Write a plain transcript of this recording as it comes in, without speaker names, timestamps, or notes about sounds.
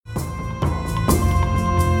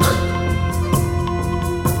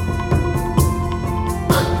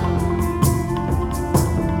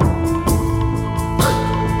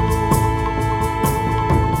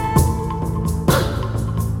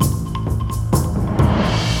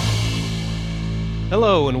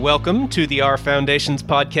Hello and welcome to the Our Foundations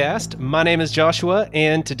podcast. My name is Joshua,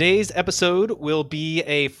 and today's episode will be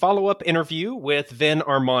a follow-up interview with Vin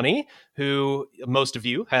Armani, who most of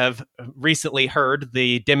you have recently heard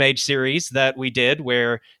the Dim Age series that we did,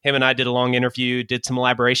 where him and I did a long interview, did some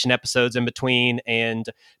elaboration episodes in between, and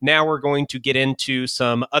now we're going to get into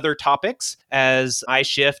some other topics as I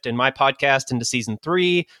shift in my podcast into season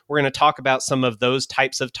 3. We're going to talk about some of those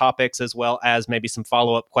types of topics as well as maybe some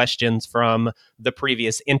follow-up questions from the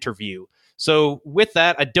previous interview. So with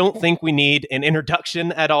that, I don't think we need an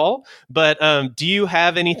introduction at all, but do you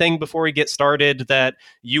have anything before we get started that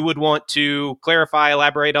you would want to clarify,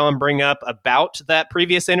 elaborate on, bring up about that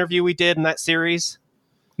previous interview we did in that series?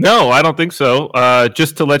 No, I don't think so.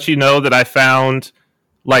 Just to let you know that I found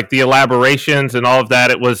like the elaborations and all of that.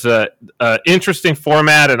 It was a interesting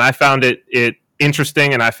format, and I found it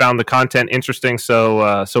interesting, and I found the content interesting.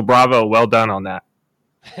 So bravo, well done on that.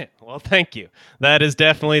 Well, thank you. That is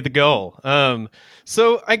definitely the goal.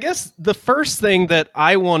 So I guess the first thing that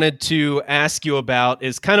I wanted to ask you about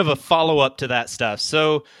is kind of a follow-up to that stuff.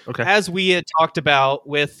 So As we had talked about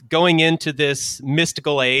with going into this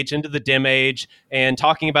mystical age, into the Dim Age, and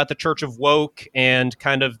talking about the Church of Woke and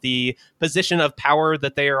kind of the position of power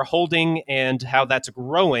that they are holding and how that's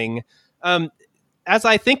growing, as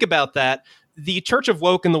I think about that, the Church of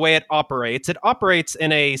Woke and the way it operates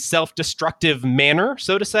in a self-destructive manner,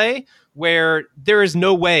 so to say, where there is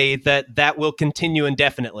no way that that will continue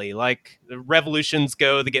indefinitely. Like, the revolutions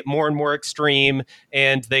go, they get more and more extreme,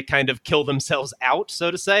 and they kind of kill themselves out,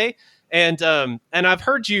 so to say. And I've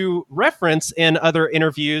heard you reference in other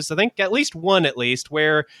interviews, I think at least one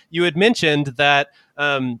where you had mentioned that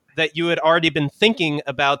that you had already been thinking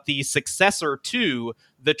about the successor to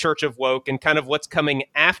the Church of Woke and kind of what's coming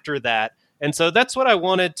after that. And so that's what I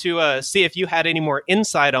wanted to see if you had any more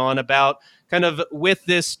insight on about kind of with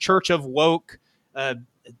this Church of Woke,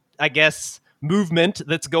 I guess, movement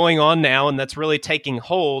that's going on now and that's really taking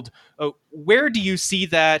hold. Where do you see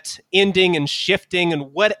that ending and shifting,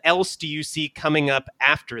 and what else do you see coming up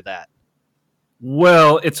after that?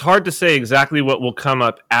 Well, it's hard to say exactly what will come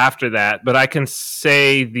up after that, but I can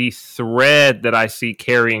say the thread that I see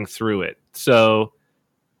carrying through it. So,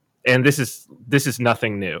 and this is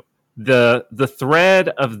nothing new. The thread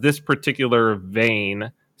of this particular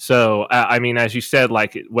vein. So, I mean, as you said,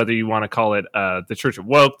 like whether you want to call it the Church of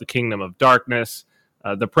Woke, the Kingdom of Darkness,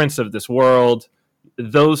 the Prince of this world,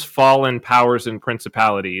 those fallen powers and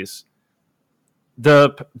principalities,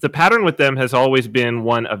 the pattern with them has always been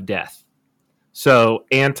one of death. So,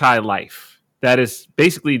 anti-life. That is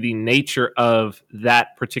basically the nature of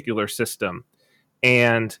that particular system.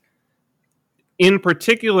 And in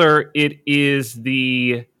particular, it is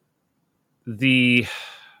the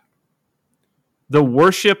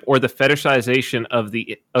worship or the fetishization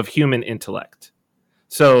of human intellect.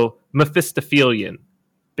 So Mephistophelian,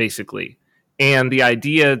 basically. And the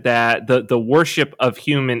idea that the worship of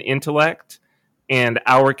human intellect and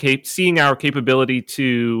seeing our capability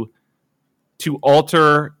to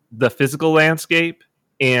alter the physical landscape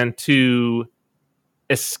and to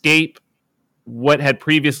escape what had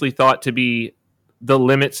previously thought to be the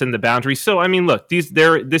limits and the boundaries. So, I mean, look, this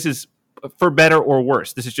is for better or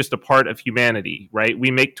worse. This is just a part of humanity, right?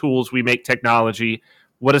 We make tools, we make technology.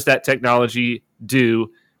 What does that technology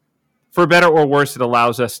do? For better or worse, it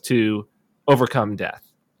allows us to overcome death.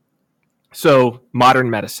 So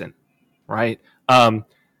modern medicine, right?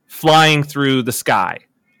 Flying through the sky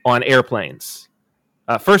on airplanes.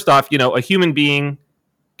 First off, a human being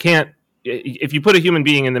can't, if you put a human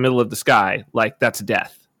being in the middle of the sky, like that's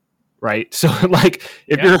death. Right. So like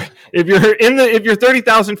if you're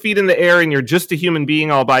 30,000 feet in the air and you're just a human being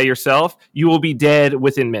all by yourself, you will be dead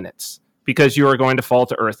within minutes because you are going to fall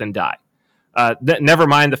to earth and die. Never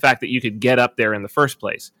mind the fact that you could get up there in the first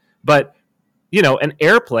place. But, an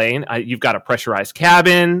airplane, you've got a pressurized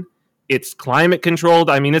cabin. It's climate controlled.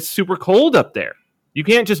 I mean, it's super cold up there. You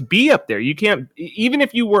can't just be up there. You can't, even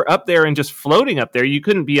if you were up there and just floating up there, you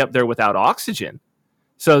couldn't be up there without oxygen.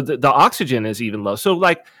 So the oxygen is even low. So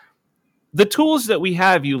like, the tools that we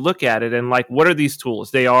have, you look at it and like, what are these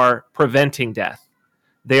tools? They are preventing death.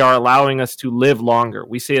 They are allowing us to live longer.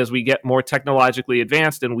 We say as we get more technologically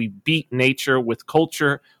advanced and we beat nature with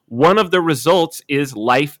culture, one of the results is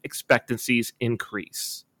life expectancies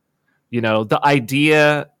increase. The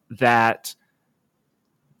idea that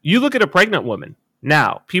you look at a pregnant woman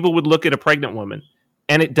now, people would look at a pregnant woman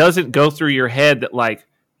and it doesn't go through your head that like,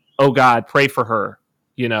 oh God, pray for her.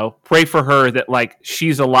 Pray for her that like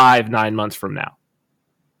she's alive 9 months from now.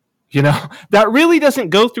 That really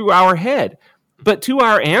doesn't go through our head. But to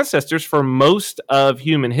our ancestors, for most of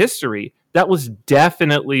human history, that was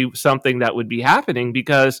definitely something that would be happening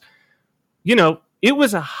because, it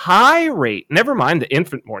was a high rate, never mind the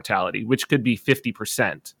infant mortality, which could be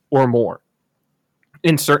 50% or more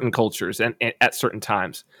in certain cultures and at certain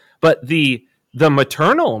times. But the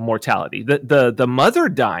maternal mortality, the mother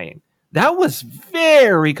dying, that was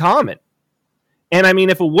very common. And I mean,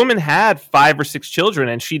 if a woman had 5 or 6 children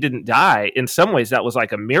and she didn't die, in some ways that was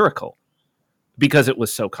like a miracle because it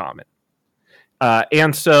was so common.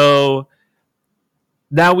 And so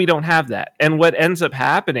now we don't have that. And what ends up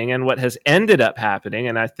happening and what has ended up happening,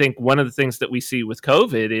 and I think one of the things that we see with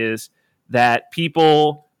COVID is that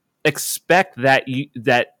people expect that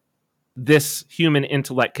that this human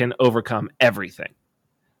intellect can overcome everything.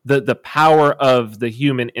 The power of the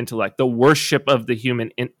human intellect, the worship of the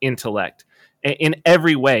human intellect in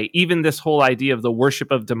every way. Even this whole idea of the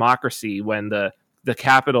worship of democracy, when the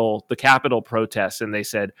Capitol protests, and they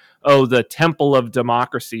said, "Oh, the temple of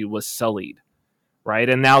democracy was sullied," right?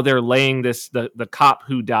 And now they're laying the cop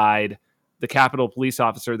who died, the Capitol police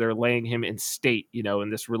officer, they're laying him in state, in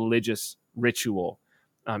this religious ritual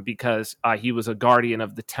because he was a guardian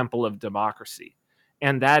of the temple of democracy.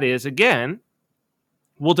 And that is, again,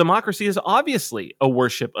 well, democracy is obviously a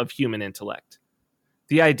worship of human intellect.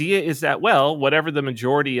 The idea is that, well, whatever the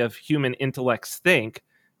majority of human intellects think,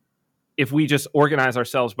 if we just organize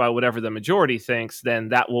ourselves by whatever the majority thinks,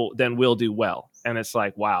 then we'll do well. And it's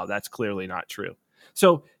like, wow, that's clearly not true.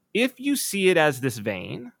 So if you see it as this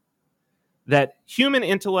vein, that human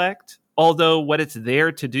intellect, although what it's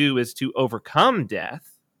there to do is to overcome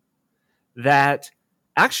death, that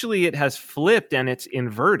actually it has flipped and it's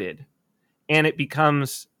inverted, and it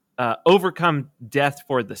becomes overcome death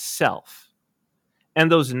for the self. And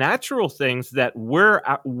those natural things that were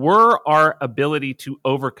our ability to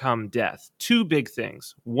overcome death. 2 big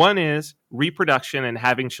things. One is reproduction and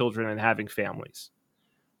having children and having families,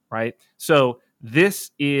 right? So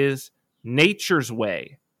this is nature's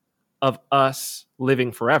way of us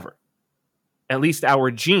living forever, at least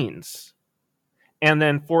our genes. And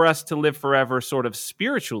then for us to live forever sort of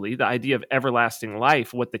spiritually, the idea of everlasting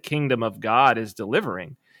life, what the kingdom of God is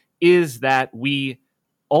delivering, is that we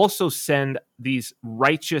also send these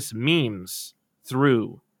righteous memes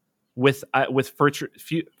through with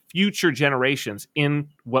future generations in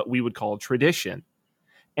what we would call tradition.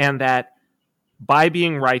 And that by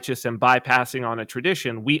being righteous and by passing on a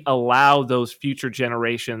tradition, we allow those future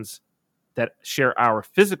generations that share our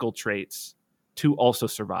physical traits to also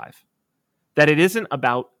survive. That it isn't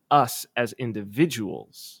about us as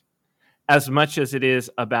individuals as much as it is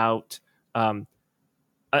about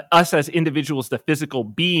us as individuals, the physical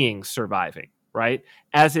being surviving, right?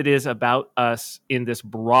 As it is about us in this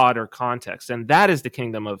broader context. And that is the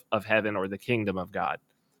kingdom of heaven, or the kingdom of God.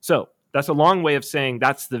 So that's a long way of saying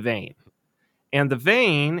that's the vein. And the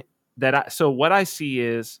vein so what I see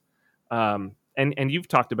is, and you've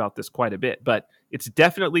talked about this quite a bit, but it's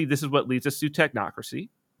definitely, this is what leads us to technocracy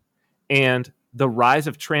and the rise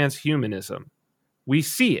of transhumanism. We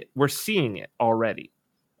see it. We're seeing it already.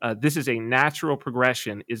 This is a natural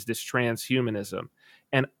progression, is this transhumanism.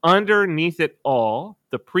 And underneath it all,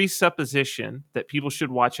 the presupposition that people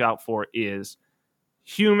should watch out for is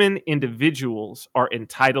human individuals are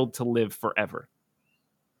entitled to live forever.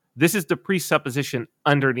 This is the presupposition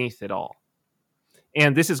underneath it all.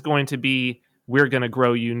 And this is going to be, we're going to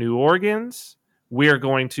grow you new organs. We're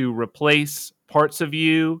going to replace parts of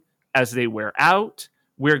you as they wear out.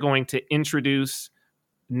 We're going to introduce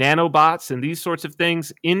nanobots and these sorts of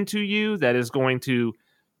things into you that is going to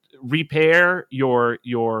repair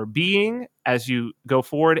your being as you go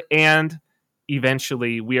forward. And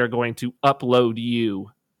eventually we are going to upload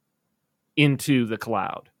you into the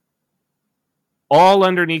cloud. All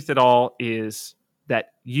underneath it all is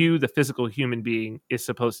that you, the physical human being, the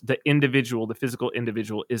physical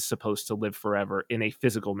individual is supposed to live forever in a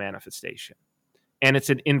physical manifestation. And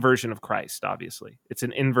it's an inversion of Christ, obviously. It's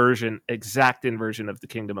an exact inversion of the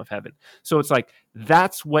kingdom of heaven. So it's like,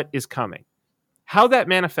 that's what is coming. How that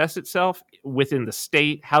manifests itself within the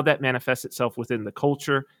state, how that manifests itself within the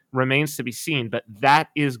culture remains to be seen. But that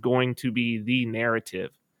is going to be the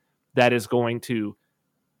narrative that is going to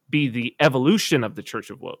be the evolution of the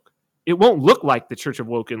Church of Woke. It won't look like the Church of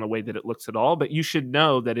Woke in the way that it looks at all, but you should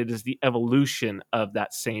know that it is the evolution of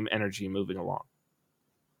that same energy moving along.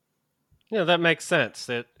 Yeah, that makes sense.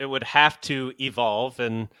 It would have to evolve.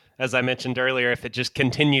 And as I mentioned earlier, if it just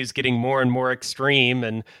continues getting more and more extreme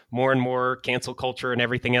and more cancel culture and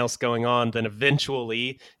everything else going on, then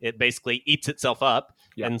eventually it basically eats itself up.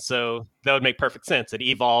 Yep. And so that would make perfect sense. It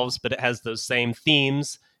evolves, but it has those same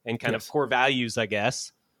themes and kind of core values, I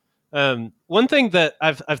guess. One thing that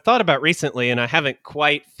I've thought about recently, and I haven't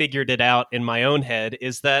quite figured it out in my own head,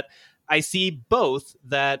 is that I see both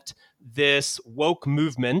that this woke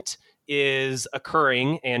movement is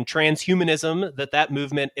occurring and transhumanism, that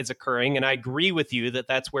movement is occurring, and I agree with you that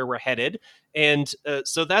that's where we're headed, and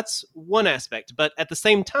so that's one aspect. But at the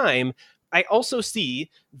same time, I also see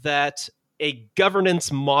that a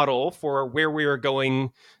governance model for where we are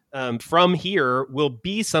going from here will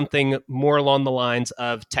be something more along the lines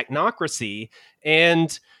of technocracy.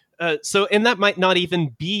 And and that might not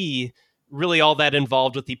even be really all that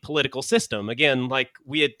involved with the political system. Again, like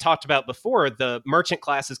we had talked about before, the merchant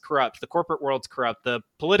class is corrupt, the corporate world's corrupt, the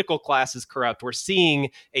political class is corrupt. We're seeing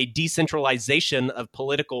a decentralization of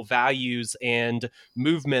political values and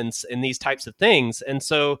movements and these types of things. And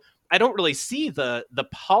so I don't really see the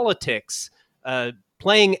politics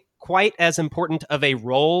playing quite as important of a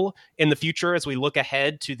role in the future as we look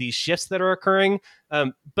ahead to these shifts that are occurring.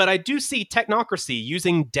 But I do see technocracy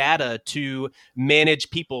using data to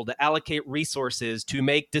manage people, to allocate resources, to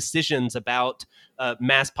make decisions about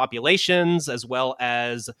mass populations, as well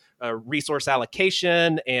as resource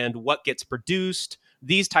allocation and what gets produced,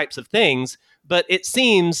 these types of things. But it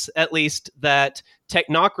seems, at least, that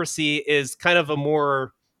technocracy is kind of a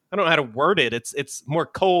more, I don't know how to word it. It's more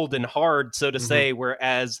cold and hard, so to say,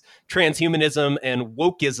 whereas transhumanism and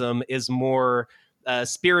wokeism is more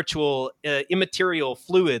spiritual, immaterial,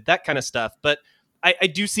 fluid, that kind of stuff. But I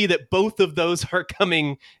do see that both of those are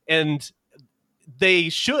coming, and they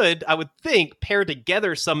should, I would think, pair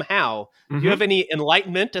together somehow. Do you have any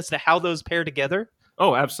enlightenment as to how those pair together?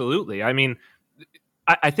 Oh, absolutely. I mean,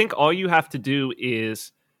 I think all you have to do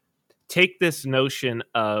is take this notion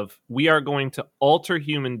of we are going to alter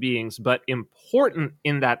human beings, but important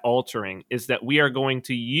in that altering is that we are going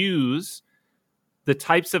to use the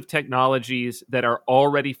types of technologies that are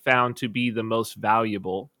already found to be the most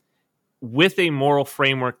valuable with a moral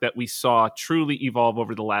framework that we saw truly evolve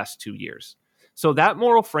over the last 2 years. So that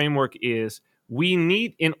moral framework is we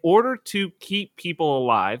need, in order to keep people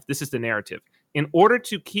alive, this is the narrative, in order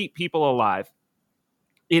to keep people alive,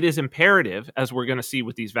 it is imperative, as we're going to see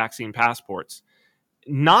with these vaccine passports,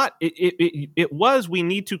 we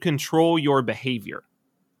need to control your behavior.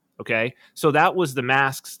 Okay. So that was the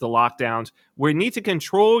masks, the lockdowns. We need to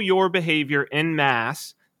control your behavior en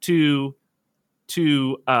masse to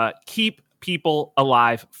keep people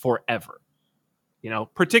alive forever.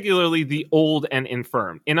 Particularly the old and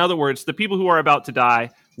infirm. In other words, the people who are about to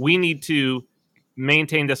die, we need to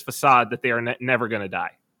maintain this facade that they are never going to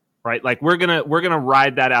die. Right? Like we're gonna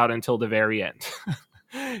ride that out until the very end.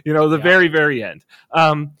 Very, very end.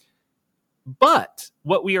 But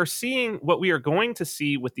what we are going to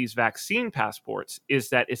see with these vaccine passports is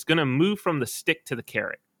that it's going to move from the stick to the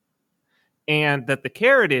carrot. And that the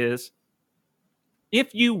carrot is,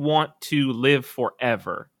 if you want to live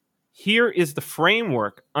forever, here is the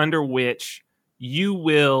framework under which you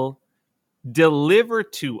will deliver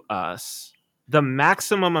to us the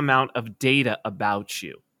maximum amount of data about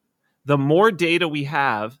you. The more data we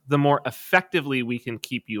have, the more effectively we can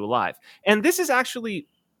keep you alive. And this is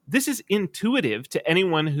intuitive to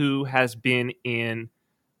anyone who has been in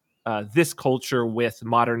this culture with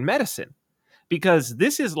modern medicine, because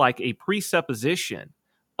this is like a presupposition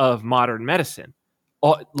of modern medicine.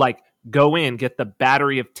 Like, go in, get the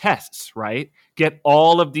battery of tests, right? Get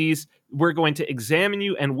all of these. We're going to examine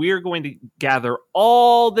you, and we're going to gather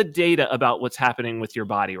all the data about what's happening with your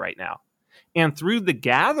body right now. And through the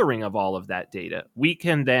gathering of all of that data, we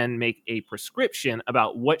can then make a prescription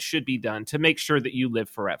about what should be done to make sure that you live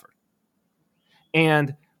forever.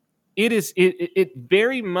 And it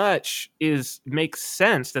very much makes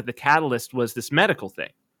sense that the catalyst was this medical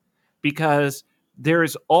thing, because there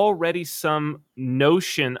is already some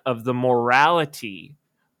notion of the morality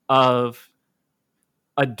of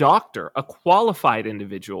a doctor, a qualified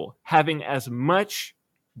individual, having as much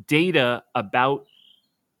data about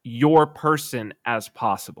your person as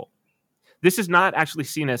possible. This is not actually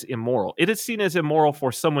seen as immoral. It is seen as immoral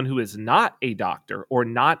for someone who is not a doctor or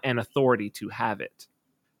not an authority to have it.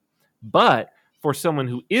 But for someone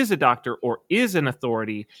who is a doctor or is an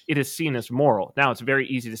authority, it is seen as moral. Now, it's very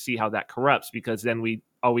easy to see how that corrupts, because then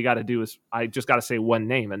all we got to do is, I just got to say one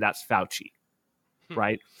name, and that's Fauci,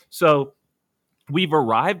 right? So we've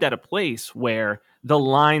arrived at a place where the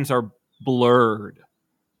lines are blurred.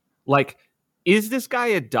 Like, is this guy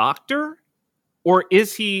a doctor, or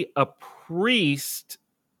is he a priest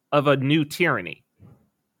of a new tyranny?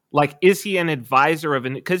 Like, is he an advisor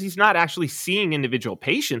because he's not actually seeing individual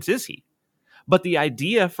patients, is he? But the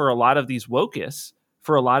idea for a lot of these wokists,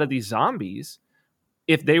 for a lot of these zombies,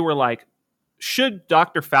 if they were like, should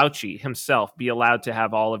Dr. Fauci himself be allowed to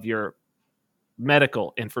have all of your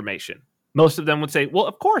medical information? Most of them would say, well,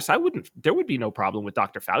 of course, there would be no problem with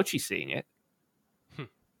Dr. Fauci seeing it.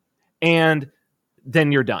 And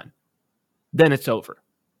then you're done. Then it's over.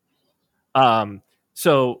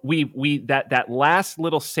 So we that last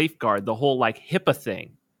little safeguard, the whole like HIPAA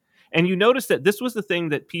thing. And you notice that this was the thing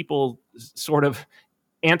that people sort of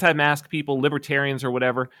anti-mask people, libertarians or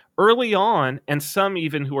whatever, early on, and some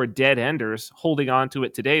even who are dead enders holding on to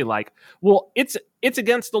it today, like, well, it's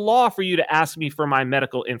against the law for you to ask me for my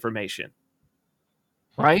medical information.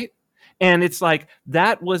 Right? And it's like,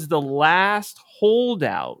 that was the last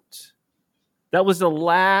holdout. That was the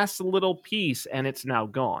last little piece, and it's now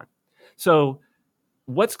gone. So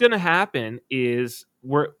what's going to happen is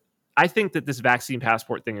I think that this vaccine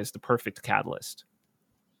passport thing is the perfect catalyst.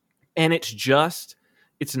 And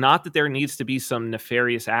it's not that there needs to be some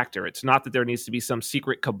nefarious actor. It's not that there needs to be some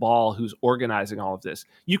secret cabal who's organizing all of this.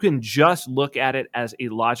 You can just look at it as a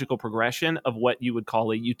logical progression of what you would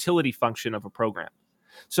call a utility function of a program.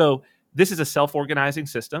 So this is a self-organizing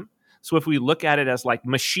system. So if we look at it as like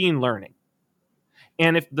machine learning,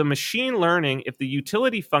 and if the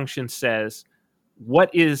utility function says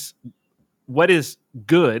what is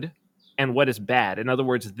good and what is bad, in other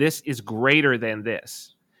words, this is greater than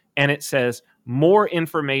this, and it says more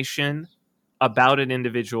information about an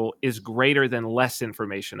individual is greater than less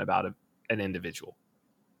information about an individual,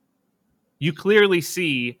 you clearly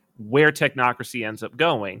see where technocracy ends up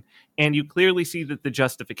going. And you clearly see that the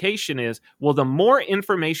justification is, well, the more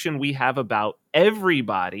information we have about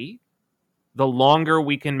everybody, the longer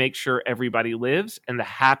we can make sure everybody lives and the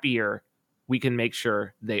happier we can make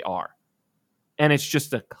sure they are. And it's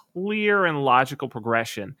just a clear and logical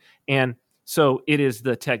progression. And so it is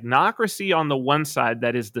the technocracy on the one side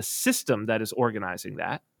that is the system that is organizing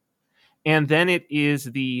that. And then it is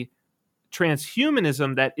the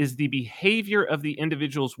transhumanism that is the behavior of the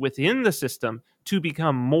individuals within the system to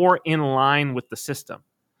become more in line with the system.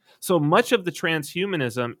 So much of the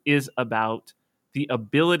transhumanism is about the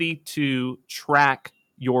ability to track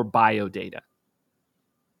your biodata.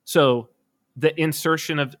 So the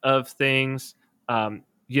insertion of things,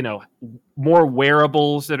 more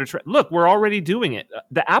wearables that are... Look, we're already doing it.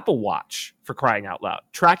 The Apple Watch, for crying out loud,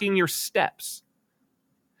 tracking your steps.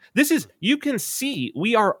 You can see,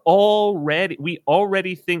 we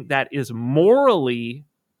already think that is morally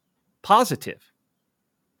positive.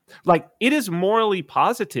 Like, it is morally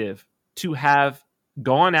positive to have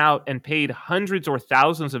gone out and paid hundreds or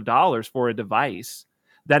thousands of dollars for a device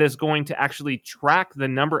that is going to actually track the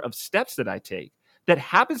number of steps that I take, that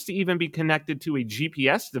happens to even be connected to a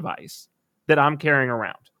GPS device that I'm carrying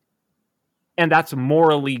around. And that's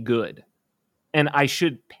morally good. And I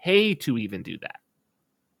should pay to even do that.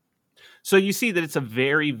 So you see that it's a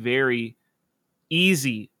very, very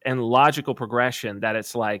easy and logical progression, that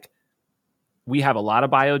it's like, we have a lot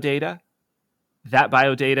of biodata. That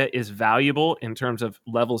biodata is valuable in terms of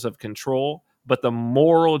levels of control. But the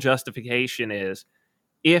moral justification is,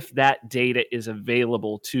 if that data is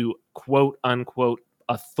available to quote unquote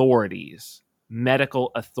authorities,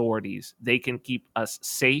 medical authorities, they can keep us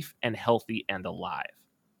safe and healthy and alive.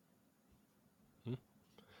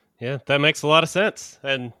 Yeah, that makes a lot of sense.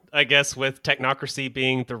 And I guess with technocracy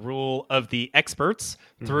being the rule of the experts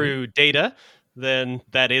through data, then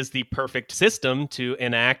that is the perfect system to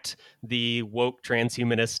enact the woke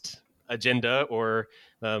transhumanist agenda, or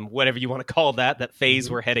whatever you want to call that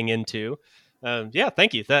phase we're heading into.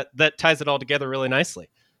 Thank you. That ties it all together really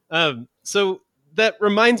nicely. So that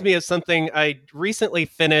reminds me of something. I recently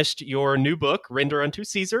finished your new book, Render Unto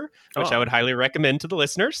Caesar, which I would highly recommend to the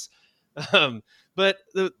listeners. But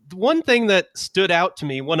the one thing that stood out to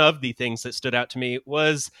me, one of the things that stood out to me,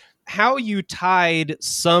 was how you tied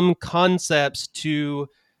some concepts to,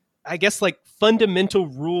 I guess, like fundamental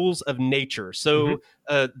rules of nature. So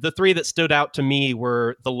the three that stood out to me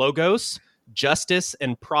were the logos, justice,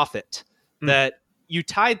 and profit. That you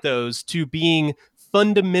tied those to being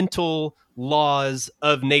fundamental laws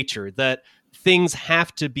of nature, that things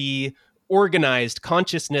have to be organized,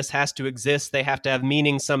 consciousness has to exist, they have to have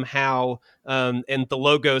meaning somehow, and the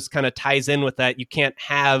logos kind of ties in with that. You can't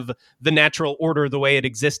have the natural order the way it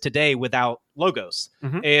exists today without logos.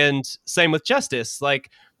 And same with justice. Like,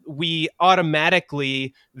 we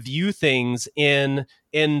automatically view things in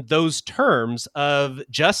those terms of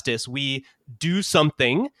justice. We do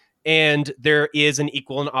something, and there is an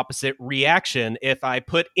equal and opposite reaction. If I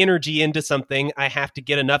put energy into something, I have to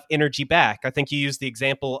get enough energy back. I think you used the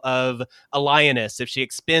example of a lioness. If she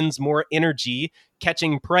expends more energy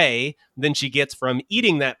catching prey than she gets from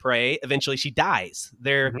eating that prey, eventually she dies.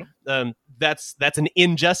 That's an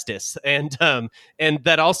injustice, and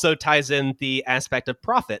that also ties in the aspect of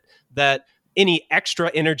profit, that any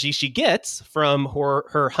extra energy she gets from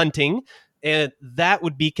her hunting, and that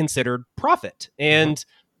would be considered profit. And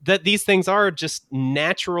that these things are just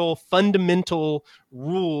natural, fundamental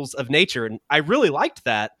rules of nature. And I really liked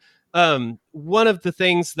that. One of the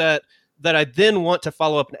things that I then want to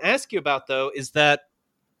follow up and ask you about, though, is that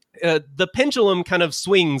the pendulum kind of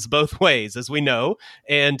swings both ways, as we know,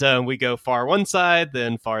 and we go far one side,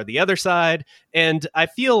 then far the other side. And I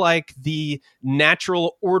feel like the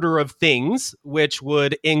natural order of things, which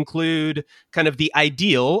would include kind of the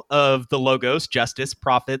ideal of the logos, justice,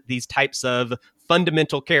 profit, these types of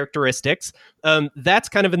fundamental characteristics, that's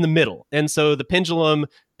kind of in the middle. And so the pendulum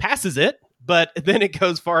passes it, but then it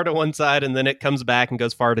goes far to one side, and then it comes back and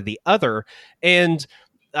goes far to the other. And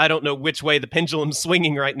I don't know which way the pendulum's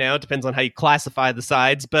swinging right now. It depends on how you classify the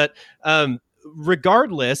sides. But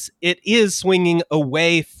regardless, it is swinging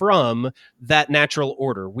away from that natural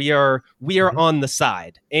order. We are on the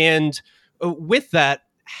side. And with that,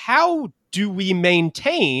 how do we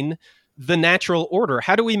maintain the natural order?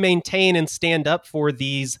 How do we maintain and stand up for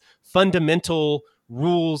these fundamental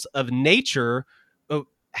rules of nature?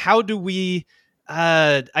 How do we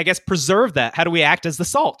I guess, preserve that? How do we act as the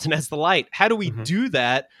salt and as the light? How do we do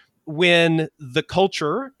that when the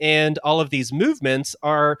culture and all of these movements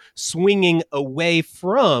are swinging away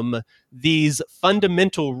from these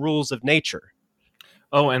fundamental rules of nature?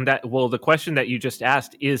 Oh, and the question that you just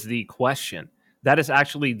asked is the question. That is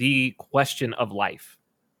actually the question of life,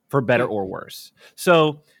 for better or worse.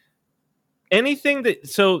 So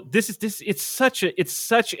it's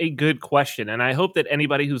such a good question, and I hope that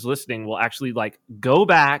anybody who's listening will actually go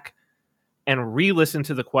back and re-listen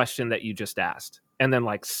to the question that you just asked, and then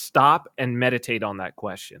stop and meditate on that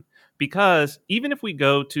question. Because even if we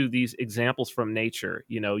go to these examples from nature,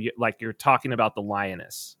 you're talking about the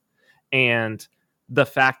lioness and the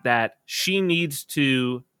fact that she needs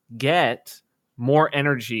to get more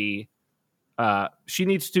energy. She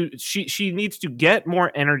needs to get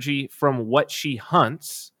more energy from what she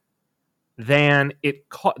hunts than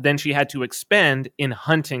she had to expend in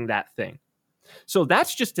hunting that thing. So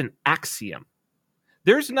that's just an axiom.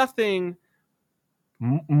 There's nothing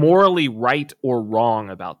morally right or wrong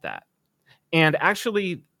about that. And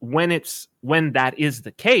actually, when that is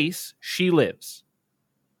the case, she lives.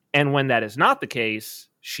 And when that is not the case,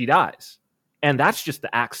 she dies. And that's just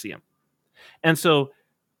the axiom. And so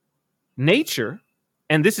nature,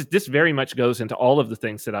 and this very much goes into all of the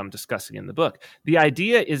things that I'm discussing in the book. The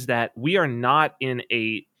idea is that we are not in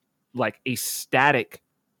a static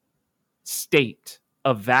state,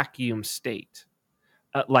 a vacuum state.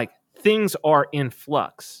 Things are in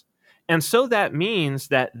flux. And so that means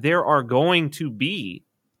that there are going to be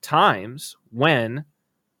times when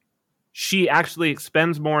she actually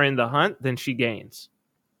expends more in the hunt than she gains.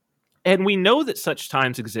 And we know that such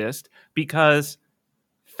times exist because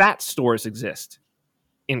fat stores exist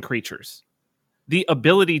in creatures. The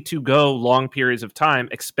ability to go long periods of time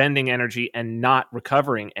expending energy and not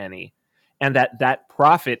recovering any, and that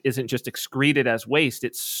profit isn't just excreted as waste,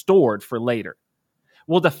 it's stored for later.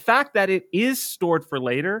 Well, the fact that it is stored for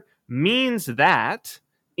later means that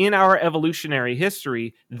in our evolutionary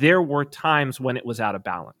history, there were times when it was out of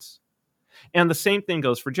balance. And the same thing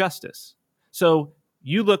goes for justice. So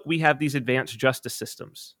you look, we have these advanced justice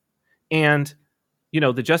systems. And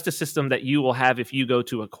the justice system that you will have if you go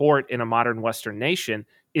to a court in a modern Western nation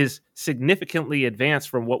is significantly advanced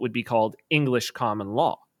from what would be called English common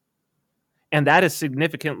law. And that is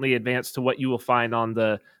significantly advanced to what you will find on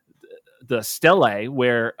the stele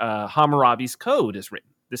where Hammurabi's Code is written,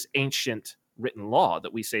 this ancient written law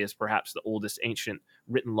that we say is perhaps the oldest ancient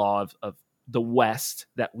written law of the West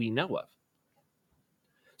that we know of.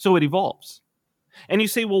 So it evolves. And you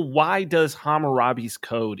say, well, why does Hammurabi's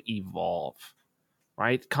Code evolve?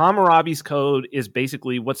 Right? Hammurabi's Code is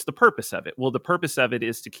basically, what's the purpose of it? Well, the purpose of it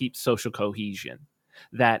is to keep social cohesion,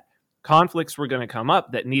 that conflicts were going to come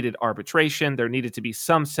up that needed arbitration. There needed to be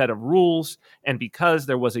some set of rules. And because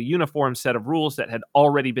there was a uniform set of rules that had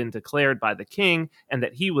already been declared by the king and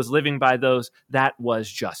that he was living by those, that was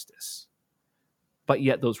justice. But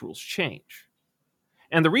yet those rules change.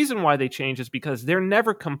 And the reason why they change is because they're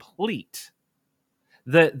never complete.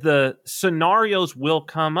 The scenarios will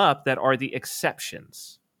come up that are the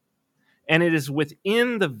exceptions. And it is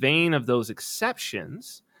within the vein of those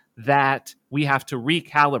exceptions that we have to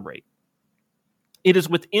recalibrate. It is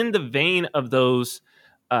within the vein of those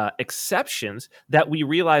exceptions that we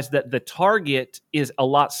realize that the target is a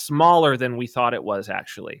lot smaller than we thought it was,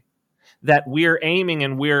 actually. That we're aiming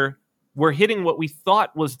and we're hitting what we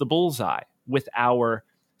thought was the bullseye with our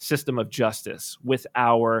system of justice, with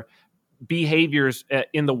our behaviors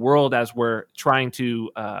in the world as we're trying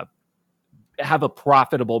to have a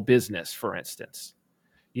profitable business, for instance.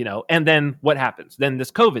 And then what happens? Then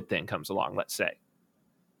this COVID thing comes along, let's say.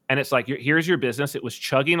 And it's like, here's your business. It was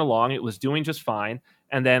chugging along. It was doing just fine.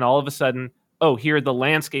 And then all of a sudden, here the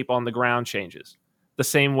landscape on the ground changes. The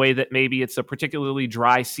same way that maybe it's a particularly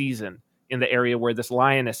dry season in the area where this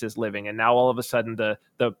lioness is living. And now all of a sudden the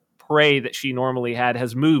prey that she normally had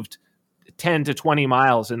has moved 10 to 20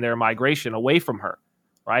 miles in their migration away from her,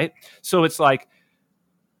 right? So it's like,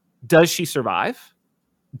 does she survive?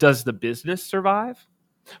 Does the business survive?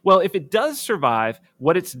 Well, if it does survive,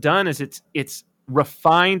 what it's done is it's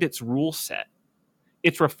refined its rule set.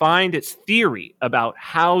 It's refined its theory about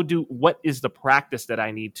what is the practice that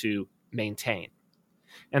I need to maintain.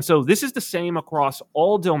 And so this is the same across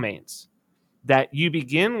all domains, that you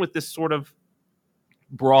begin with this sort of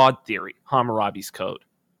broad theory, Hammurabi's code.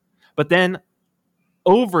 But then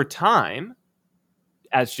over time,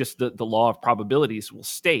 as just the law of probabilities will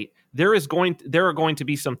state, there are going to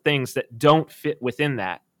be some things that don't fit within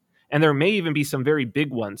that. And there may even be some very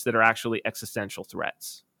big ones that are actually existential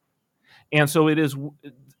threats. And so it is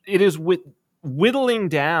with whittling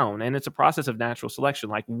down, and it's a process of natural selection,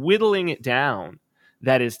 like whittling it down,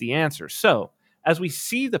 that is the answer. So as we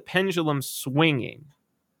see the pendulum swinging,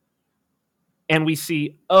 and we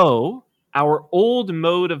see, our old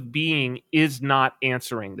mode of being is not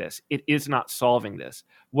answering this. It is not solving this.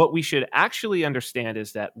 What we should actually understand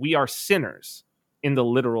is that we are sinners in the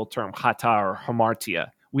literal term, chata or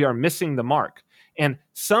hamartia. We are missing the mark. And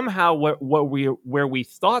somehow where we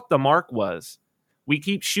thought the mark was, we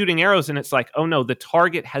keep shooting arrows and it's like, oh no, the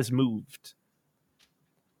target has moved.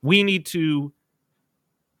 We need to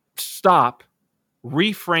stop,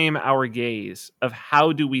 reframe our gaze of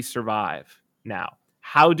how do we survive now?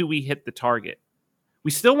 How do we hit the target?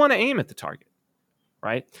 We still want to aim at the target,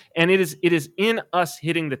 right? And it is in us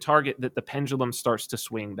hitting the target that the pendulum starts to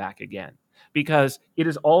swing back again. Because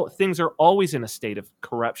things are always in a state of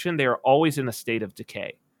corruption. They are always in a state of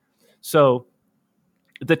decay. So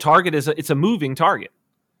the target it's a moving target.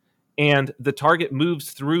 And the target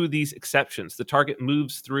moves through these exceptions. The target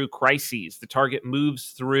moves through crises. The target moves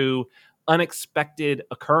through unexpected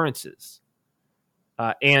occurrences.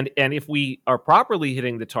 And if we are properly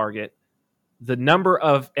hitting the target, the number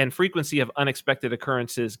of and frequency of unexpected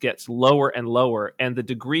occurrences gets lower and lower, and the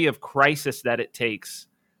degree of crisis that it takes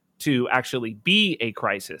to actually be a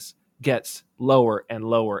crisis gets lower and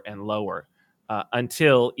lower and lower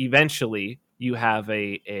until eventually you have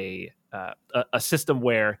a system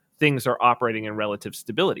where things are operating in relative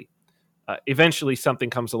stability. Eventually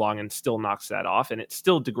something comes along and still knocks that off, and it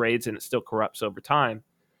still degrades and it still corrupts over time.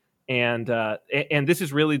 And this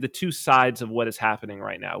is really the two sides of what is happening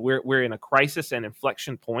right now. We're in a crisis and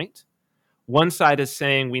inflection point. One side is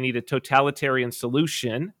saying we need a totalitarian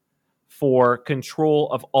solution for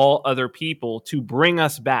control of all other people to bring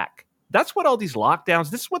us back. That's what all these lockdowns,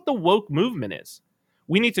 this is what the woke movement is.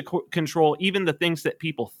 We need to control even the things that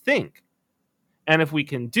people think. And if we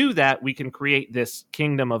can do that, we can create this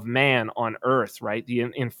kingdom of man on earth, right?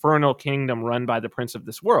 The infernal kingdom run by the prince of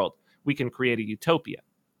this world. We can create a utopia.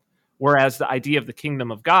 Whereas the idea of the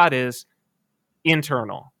kingdom of God is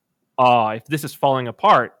internal. If this is falling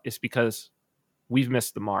apart, it's because we've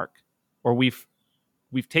missed the mark, or we've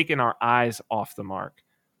taken our eyes off the mark.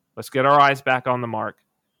 Let's get our eyes back on the mark.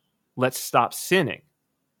 Let's stop sinning.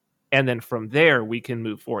 And then from there, we can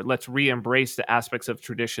move forward. Let's re-embrace the aspects of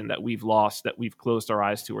tradition that we've lost, that we've closed our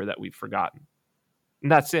eyes to, or that we've forgotten.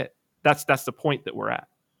 And that's it. That's the point that we're at.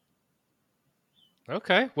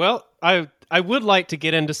 Okay. Well, I would like to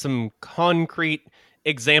get into some concrete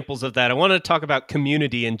examples of that. I want to talk about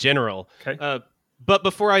community in general. Okay. But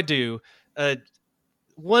before I do,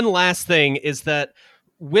 one last thing is that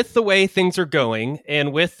with the way things are going,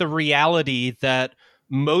 and with the reality that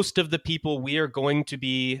most of the people we are going to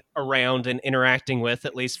be around and interacting with,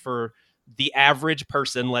 at least for the average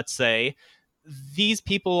person, let's say, these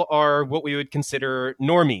people are what we would consider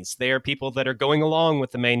normies. They are people that are going along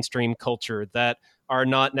with the mainstream culture, that are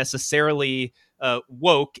not necessarily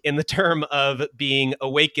woke in the term of being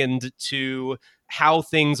awakened to how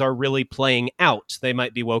things are really playing out. They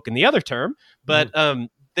might be woke in the other term, but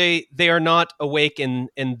they are not awake in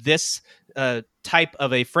this type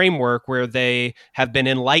of a framework where they have been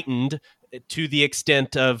enlightened to the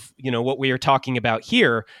extent of, what we are talking about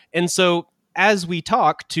here. And so as we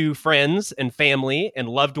talk to friends and family and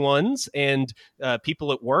loved ones and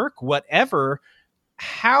people at work, whatever,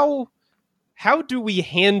 how do we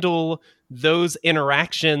handle those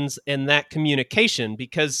interactions and that communication?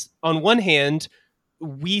 Because on one hand,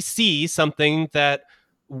 we see something that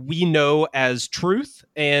we know as truth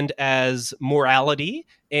and as morality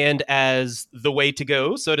and as the way to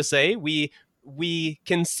go, so to say. We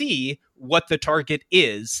can see what the target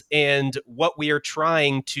is and what we are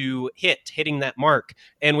trying to hitting that mark.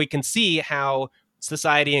 And we can see how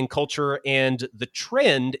society and culture and the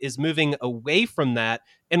trend is moving away from that.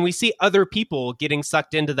 And we see other people getting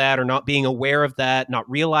sucked into that or not being aware of that, not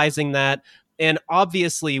realizing that. And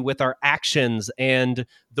obviously, with our actions and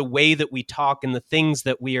the way that we talk and the things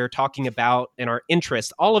that we are talking about and our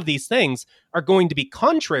interests, all of these things are going to be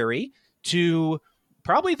contrary to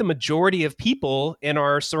probably the majority of people in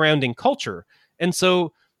our surrounding culture. And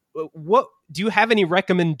so, what do you have any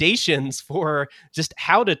recommendations for just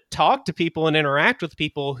how to talk to people and interact with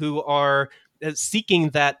people who are seeking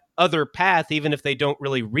that other path, even if they don't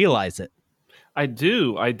really realize it? I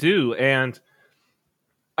do. And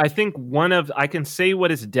I think I can say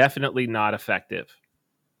what is definitely not effective.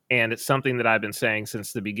 And it's something that I've been saying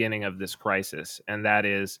since the beginning of this crisis. And that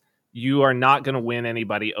is, you are not going to win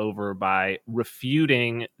anybody over by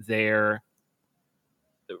refuting their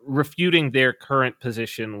current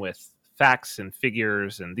position with facts and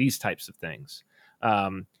figures and these types of things.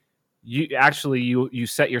 You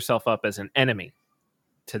set yourself up as an enemy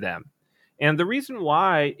to them. And the reason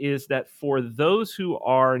why is that for those who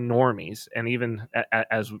are normies, and even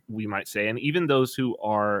as we might say, and even those who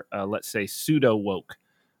are, let's say, pseudo woke,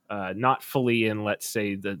 not fully in, let's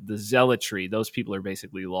say, the zealotry, those people are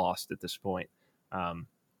basically lost at this point.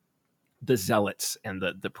 The zealots and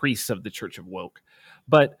the priests of the Church of Woke.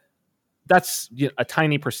 But that's a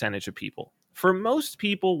tiny percentage of people. For most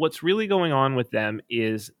people, what's really going on with them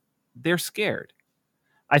is they're scared.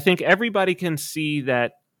 I think everybody can see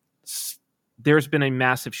that there's been a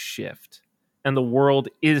massive shift and the world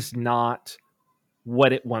is not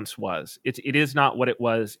what it once was. It is not what it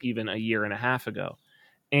was even a year and a half ago.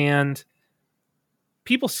 And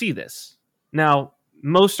people see this. Now,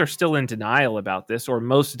 most are still in denial about this, or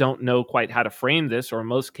most don't know quite how to frame this, or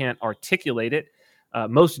most can't articulate it.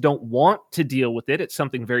 Most don't want to deal with it. It's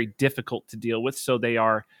something very difficult to deal with. So they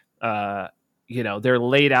are, they're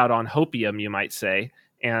laid out on hopium, you might say,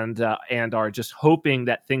 and are just hoping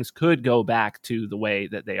that things could go back to the way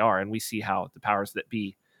that they are. And we see how the powers that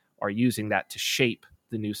be are using that to shape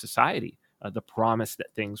the new society. The promise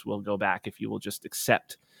that things will go back if you will just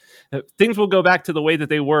accept. Things will go back to the way that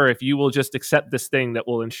they were if you will just accept this thing that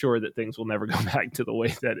will ensure that things will never go back to the way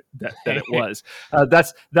that it was.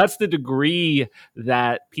 That's the degree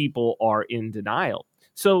that people are in denial.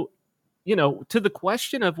 So, to the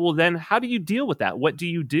question of, well, then how do you deal with that? What do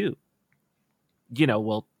you do?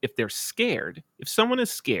 Well, if they're scared, if someone is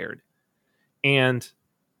scared and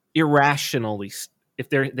irrationally, if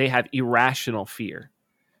they have irrational fear,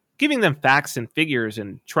 giving them facts and figures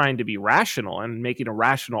and trying to be rational and making a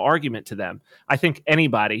rational argument to them, I think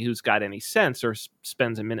anybody who's got any sense or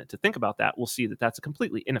spends a minute to think about that will see that that's a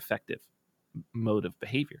completely ineffective mode of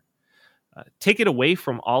behavior. Take it away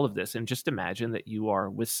from all of this and just imagine that you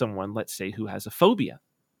are with someone, let's say, who has a phobia.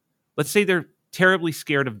 Let's say they're terribly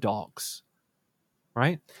scared of dogs,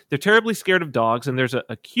 right? They're terribly scared of dogs, and there's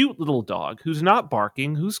a cute little dog who's not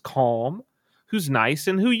barking, who's calm, who's nice,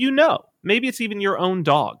 and who maybe it's even your own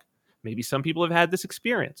dog. Maybe some people have had this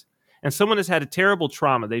experience, and someone has had a terrible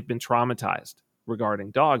trauma. They've been traumatized regarding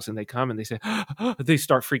dogs, and they come and they say, they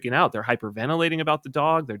start freaking out. They're hyperventilating about the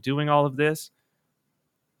dog. They're doing all of this.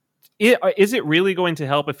 Is it really going to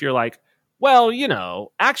help if you're like, well,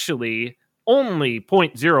 actually only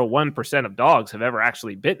 0.01% of dogs have ever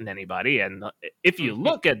actually bitten anybody. And if you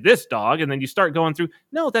look at this dog and then you start going through,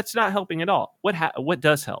 no, that's not helping at all. What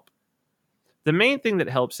does help? The main thing that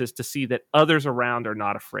helps is to see that others around are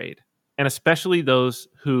not afraid, and especially those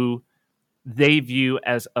who they view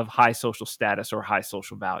as of high social status or high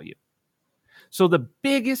social value. So the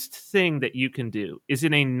biggest thing that you can do is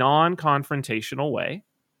in a non-confrontational way,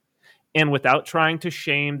 and without trying to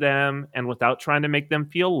shame them and without trying to make them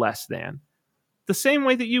feel less than, the same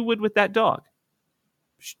way that you would with that dog.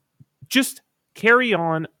 Just carry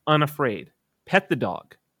on unafraid. Pet the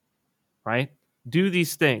dog, right? Do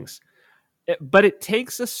these things. But it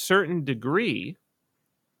takes a certain degree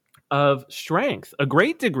of strength, a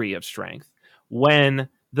great degree of strength, when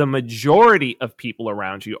the majority of people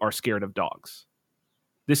around you are scared of dogs.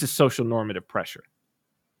 This is social normative pressure.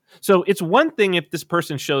 So it's one thing if this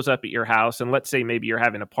person shows up at your house and let's say maybe you're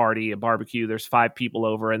having a party, a barbecue, there's 5 people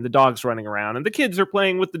over and the dog's running around and the kids are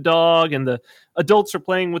playing with the dog and the adults are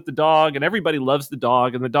playing with the dog and everybody loves the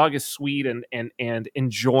dog and the dog is sweet and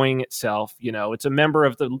enjoying itself. You know, it's a member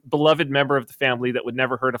of the beloved member of the family that would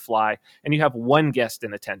never hurt a fly. And you have one guest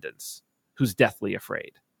in attendance who's deathly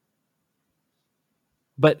afraid.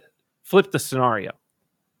 But flip the scenario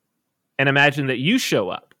and imagine that you show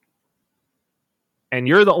up. And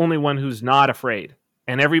you're the only one who's not afraid.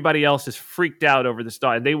 And everybody else is freaked out over this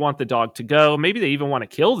dog. They want the dog to go. Maybe they even want to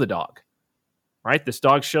kill the dog. Right? This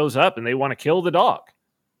dog shows up and they want to kill the dog.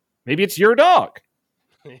 Maybe it's your dog.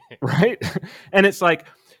 Right? And it's like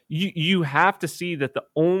you have to see that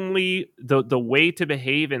the way to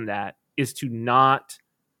behave in that is to not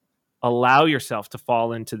allow yourself to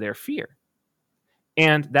fall into their fear.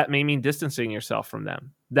 And that may mean distancing yourself from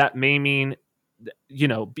them. That may mean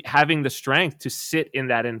having the strength to sit in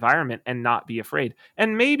that environment and not be afraid.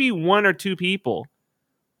 And maybe 1 or 2 people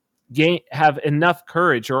have enough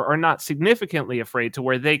courage or are not significantly afraid to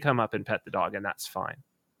where they come up and pet the dog, and that's fine.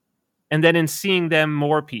 And then in seeing them,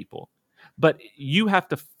 more people. But you have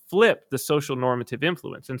to flip the social normative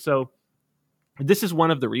influence. And so this is one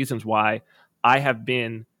of the reasons why I have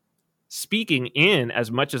been speaking in as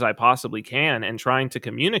much as I possibly can and trying to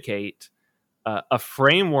communicate a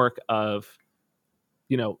framework of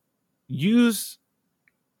use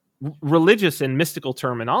religious and mystical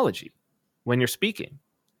terminology when you're speaking.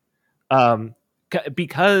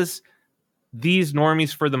 Because these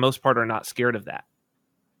normies, for the most part, are not scared of that,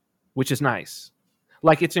 which is nice.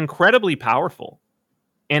 Like, it's incredibly powerful,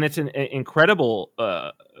 and it's an incredible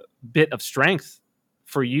bit of strength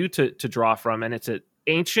for you to draw from, and it's an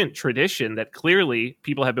ancient tradition that clearly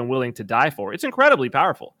people have been willing to die for. It's incredibly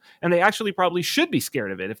powerful, and they actually probably should be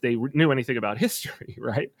scared of it if they knew anything about history,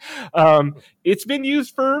 right? It's been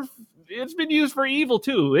used for evil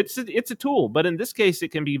too. It's a tool, but in this case,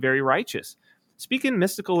 it can be very righteous. Speak in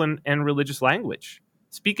mystical and religious language.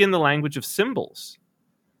 Speak in the language of symbols.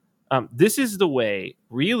 This is the way,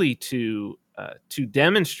 really, to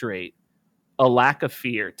demonstrate a lack of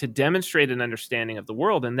fear, to demonstrate an understanding of the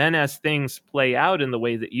world. And then as things play out in the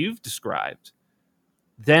way that you've described,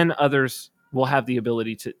 then others will have the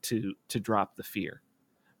ability to drop the fear.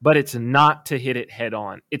 But it's not to hit it head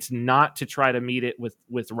on. It's not to try to meet it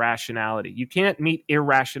with rationality. You can't meet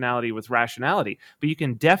irrationality with rationality, but you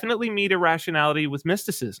can definitely meet irrationality with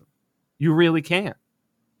mysticism. You really can.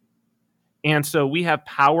 And so we have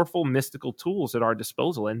powerful mystical tools at our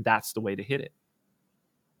disposal, and that's the way to hit it.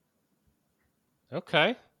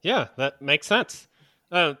 Okay. Yeah, that makes sense.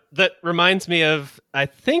 That reminds me of, I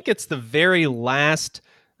think it's the very last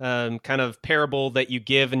kind of parable that you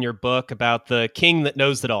give in your book about the king that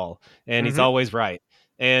knows it all, and he's always right.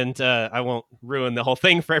 And I won't ruin the whole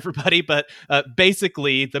thing for everybody, but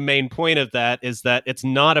basically the main point of that is that it's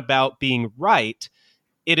not about being right.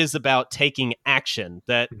 It is about taking action,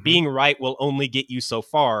 that being right will only get you so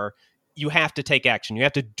far. You have to take action. You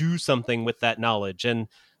have to do something with that knowledge. And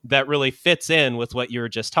that really fits in with what you were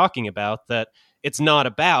just talking about, that it's not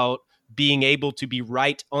about being able to be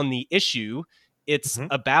right on the issue. It's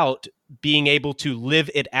about being able to live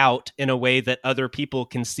it out in a way that other people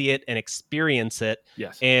can see it and experience it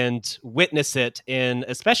and witness it,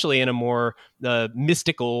 especially in a more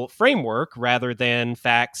mystical framework rather than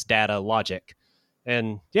facts, data, logic.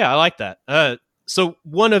 And yeah, I like that. So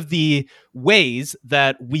one of the ways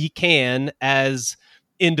that we can, as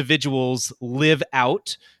individuals, live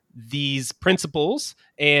out these principles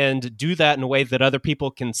and do that in a way that other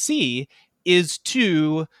people can see is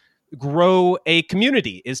to grow a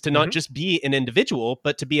community, is to not just be an individual,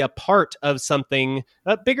 but to be a part of something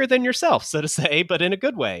bigger than yourself, so to say, but in a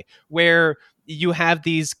good way, where you have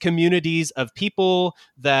these communities of people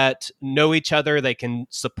that know each other, they can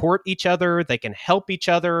support each other, they can help each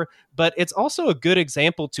other, but it's also a good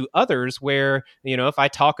example to others where, if I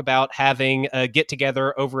talk about having a get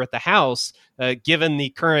together over at the house, given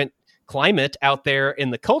the current climate out there in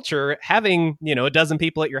the culture, having, a dozen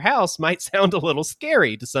people at your house might sound a little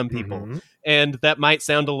scary to some people. And that might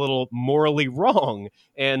sound a little morally wrong,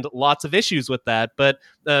 and lots of issues with that. But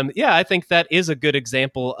I think that is a good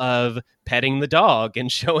example of petting the dog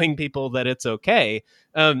and showing people that it's okay.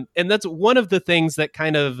 And that's one of the things that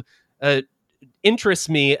kind of interests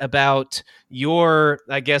me about your,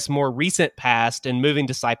 I guess, more recent past and moving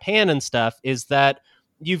to Saipan and stuff, is that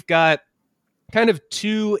you've got kind of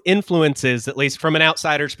two influences, at least from an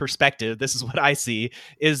outsider's perspective. This is what I see,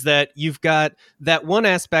 is that you've got that one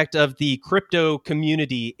aspect of the crypto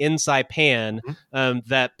community in Saipan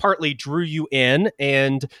that partly drew you in,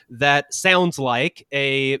 and that sounds like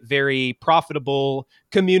a very profitable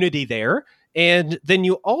community there. And then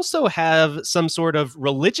you also have some sort of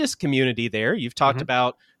religious community there. You've talked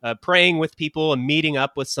about praying with people and meeting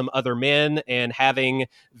up with some other men and having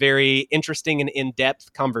very interesting and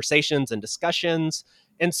in-depth conversations and discussions.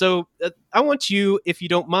 And so I want you, if you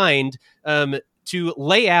don't mind, to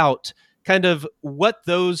lay out kind of what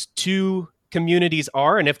those two communities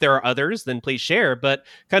are, and if there are others, then please share, but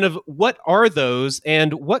kind of what are those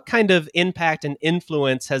and what kind of impact and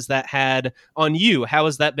influence has that had on you? How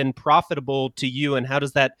has that been profitable to you, and how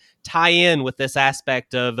does that tie in with this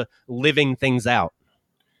aspect of living things out?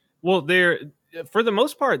 Well, for the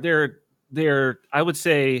most part, I would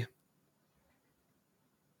say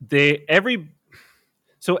everybody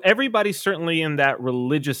certainly in that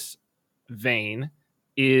religious vein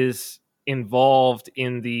is involved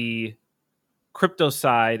in the crypto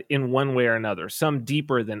side in one way or another, some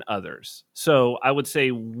deeper than others. So I would say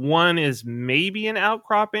one is maybe an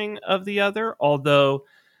outcropping of the other, although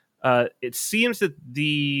it seems that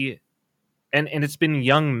and it's been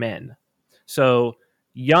young men. So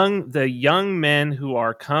the young men who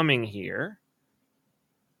are coming here,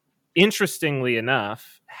 interestingly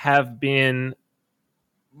enough, have been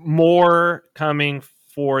more coming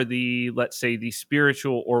for let's say, the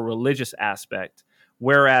spiritual or religious aspect,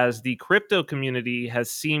 whereas the crypto community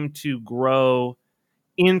has seemed to grow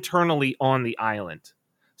internally on the island.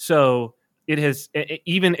 So it has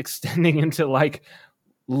even extending into like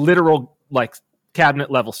literal like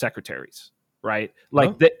cabinet level secretaries, right?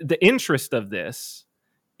 Like the interest of this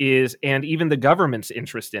is, and even the government's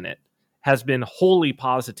interest in it has been wholly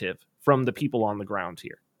positive from the people on the ground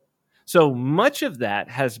here. So much of that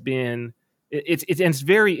has been, it's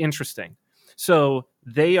very interesting. So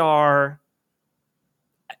they are,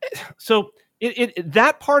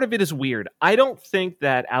 that part of it is weird. I don't think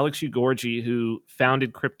that Alex Ugorji, who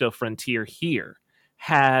founded Crypto Frontier here,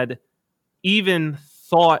 had even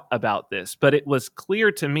thought about this, but it was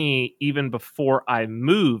clear to me even before I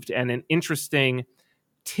moved, and an interesting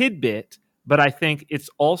tidbit, but I think it's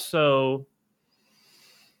also,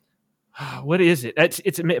 what is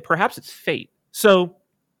it? Perhaps it's fate. So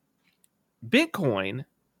Bitcoin,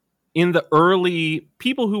 in the early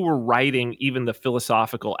people who were writing even the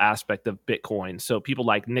philosophical aspect of Bitcoin, so people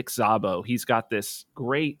like Nick Szabo, he's got this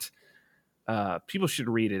great, people should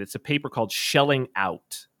read it. It's a paper called Shelling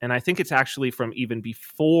Out. And I think it's actually from even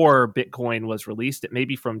before Bitcoin was released. It may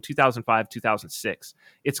be from 2005, 2006.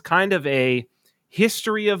 It's kind of a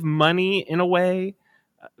history of money in a way.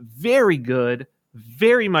 Very good,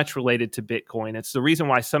 very much related to Bitcoin. It's the reason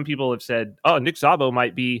why some people have said, oh, Nick Szabo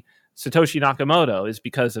might be Satoshi Nakamoto, is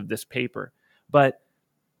because of this paper. But,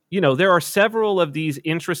 there are several of these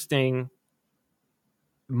interesting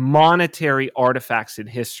monetary artifacts in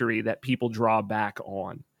history that people draw back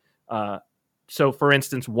on. So, for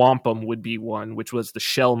instance, wampum would be one, which was the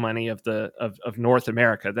shell money of North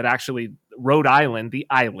America, that actually Rhode Island, the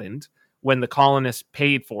island, when the colonists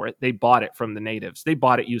paid for it, they bought it from the natives. They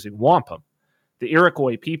bought it using wampum. The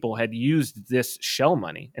Iroquois people had used this shell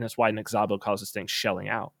money, and that's why Nick Szabo calls this thing shelling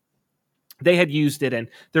out. They had used it, and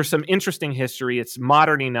there's some interesting history. It's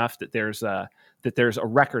modern enough that there's a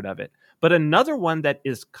record of it. But another one that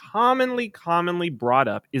is commonly brought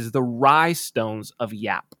up is the rye stones of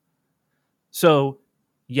Yap. So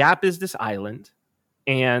Yap is this island,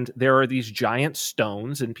 and there are these giant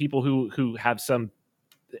stones, and people who have some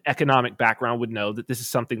economic background would know that this is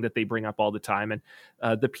something that they bring up all the time.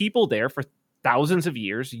 And the people there for thousands of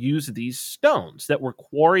years used these stones that were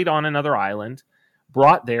quarried on another island,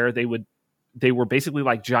 brought there. They were basically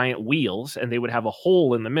like giant wheels, and they would have a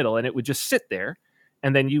hole in the middle, and it would just sit there.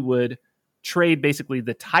 And then you would trade basically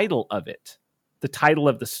the title of it, the title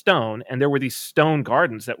of the stone. And there were these stone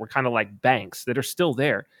gardens that were kind of like banks that are still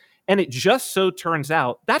there. And it just so turns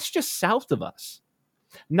out that's just south of us.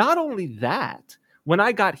 Not only that, when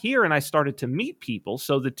I got here and I started to meet people,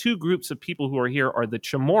 so the two groups of people who are here are the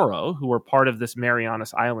Chamorro, who are part of this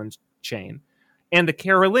Marianas Islands chain, and the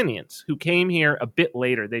Carolinians, who came here a bit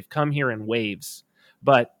later. They've come here in waves,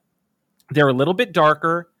 but they're a little bit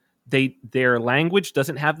darker. Their language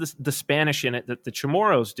doesn't have the Spanish in it that the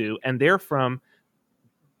Chamorros do, and they're from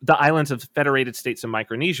the islands of Federated States of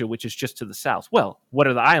Micronesia, which is just to the south. Well, what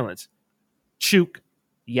are the islands? Chuuk,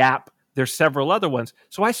 Yap. There's several other ones.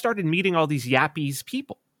 So I started meeting all these Yapese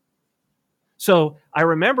people. So I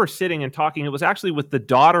remember sitting and talking. It was actually with the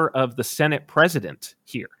daughter of the Senate president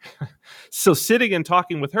here. So sitting and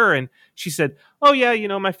talking with her, and she said, "Oh yeah,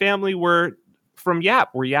 my family were from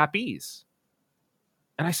Yap. We're Yapese."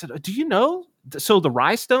 And I said, "Do you know? So the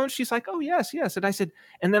rye stones?" She's like, "Oh yes, yes." And I said,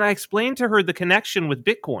 and then I explained to her the connection with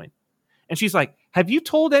Bitcoin, and she's like, "Have you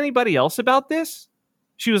told anybody else about this?"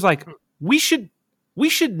 She was like, "We should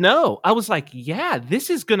know." I was like, "Yeah,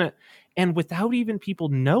 this is gonna," and without even people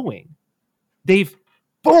knowing, they've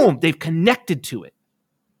connected to it,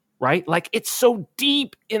 right? Like it's so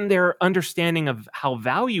deep in their understanding of how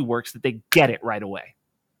value works that they get it right away.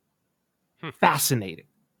 Fascinating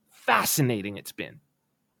it's been,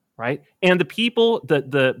 right? And the people,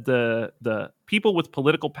 the people with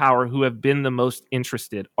political power who have been the most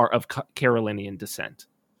interested are of Carolinian descent.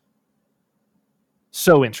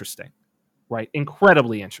 So interesting, right?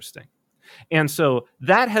 Incredibly interesting. And so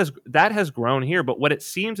that has grown here. But what it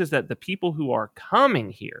seems is that the people who are coming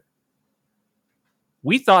here,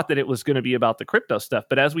 we thought that it was going to be about the crypto stuff.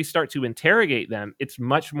 But as we start to interrogate them, it's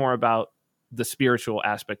much more about the spiritual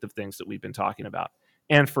aspect of things that we've been talking about.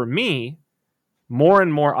 And for me, more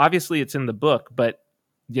and more, obviously it's in the book, but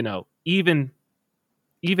even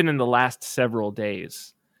in the last several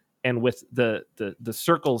days, and with the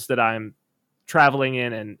circles that I'm traveling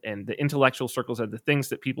in, and the intellectual circles and the things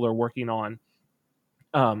that people are working on,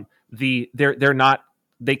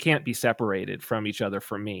 they can't be separated from each other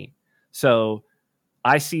for me. So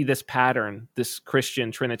I see this pattern, this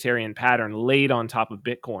Christian Trinitarian pattern, laid on top of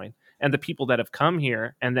Bitcoin. And the people that have come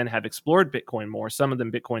here and then have explored Bitcoin more, some of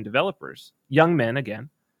them Bitcoin developers, young men again,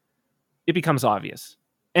 it becomes obvious.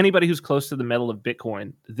 Anybody who's close to the metal of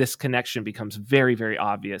Bitcoin, this connection becomes very, very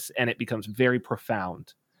obvious, and it becomes very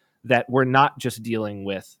profound, that we're not just dealing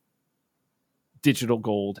with digital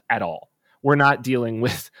gold at all. We're not dealing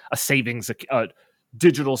with a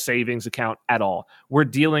digital savings account at all. We're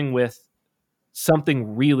dealing with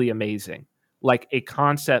something really amazing, like a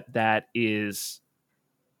concept that is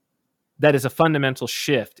a fundamental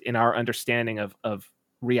shift in our understanding of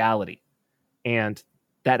reality, and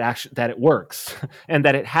that it works and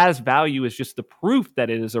that it has value is just the proof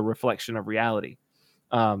that it is a reflection of reality.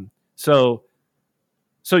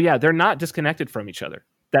 So yeah, they're not disconnected from each other.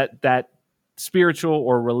 That spiritual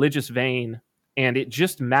or religious vein, and it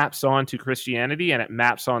just maps onto Christianity, and it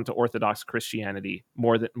maps onto Orthodox Christianity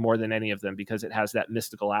more than any of them, because it has that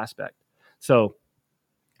mystical aspect. So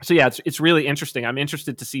yeah, it's really interesting. I'm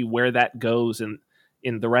interested to see where that goes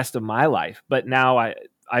in the rest of my life. But now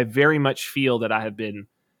I very much feel that I have been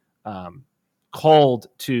called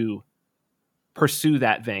to pursue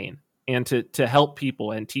that vein, and to help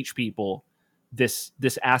people and teach people this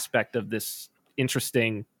aspect of this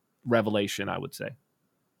interesting revelation, I would say.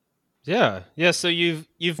 Yeah. So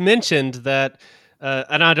you've mentioned that,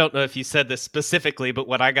 and I don't know if you said this specifically, but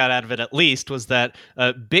what I got out of it at least was that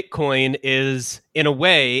Bitcoin is, in a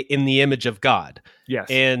way, in the image of God. Yes.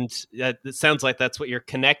 And it sounds like that's what you're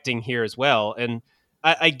connecting here as well. And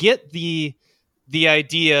I get the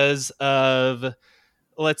ideas of,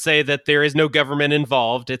 let's say that there is no government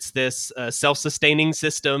involved. It's this self-sustaining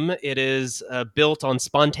system. It is built on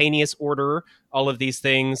spontaneous order, all of these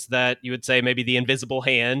things that you would say maybe the invisible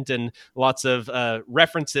hand, and lots of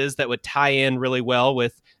references that would tie in really well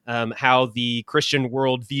with how the Christian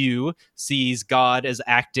worldview sees God as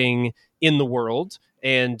acting in the world.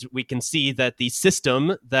 And we can see that the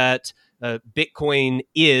system that Bitcoin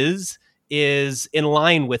is in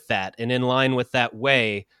line with that, and in line with that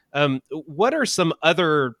way. What are some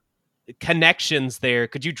other connections there?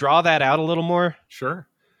 Could you draw that out a little more? Sure.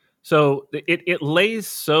 So it lays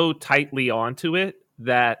so tightly onto it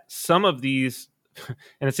that some of these,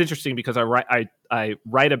 and it's interesting because I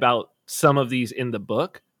write about some of these in the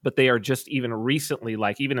book, but they are just even recently,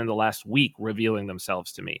 like even in the last week, revealing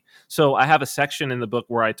themselves to me. So I have a section in the book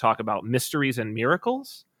where I talk about mysteries and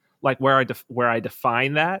miracles, like where I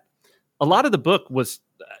define that. A lot of the book was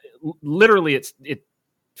literally it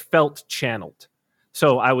felt channeled.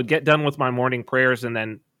 So I would get done with my morning prayers, and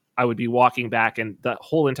then I would be walking back, and the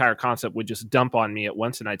whole entire concept would just dump on me at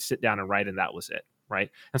once, and I'd sit down and write, and that was it,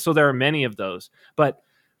 right? And so there are many of those. But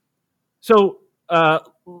so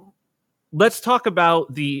let's talk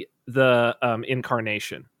about the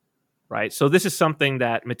incarnation, right? So this is something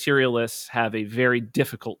that materialists have a very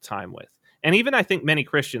difficult time with. And even I think many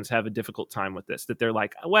Christians have a difficult time with this, that they're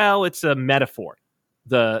like, well, it's a metaphor.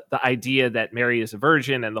 The idea that Mary is a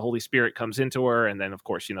virgin and the Holy Spirit comes into her, and then of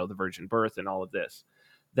course the virgin birth and all of this,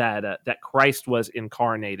 that Christ was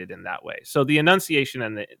incarnated in that way. So the Annunciation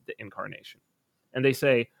and the incarnation, and they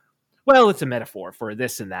say, well, it's a metaphor for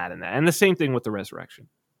this and that, and the same thing with the resurrection.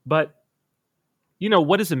 But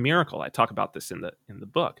what is a miracle? I talk about this in the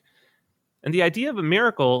book. And the idea of a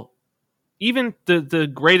miracle, even the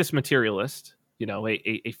greatest materialist,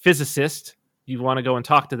 a physicist, you want to go and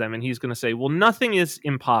talk to them, and he's going to say, well, nothing is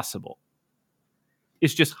impossible.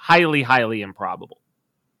 It's just highly, highly improbable.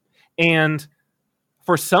 And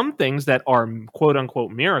for some things that are quote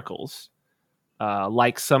unquote miracles,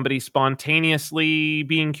 like somebody spontaneously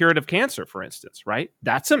being cured of cancer, for instance, right?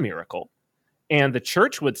 That's a miracle. And the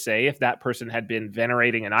church would say, if that person had been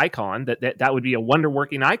venerating an icon, that would be a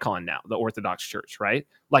wonder-working icon now, the Orthodox Church, right?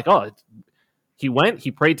 Like,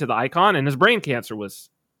 he prayed to the icon, and his brain cancer was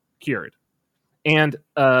cured. And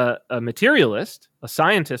a materialist, a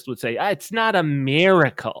scientist would say, it's not a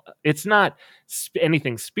miracle. It's not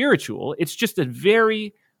anything spiritual. It's just a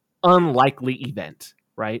very unlikely event,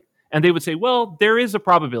 right? And they would say, well, there is a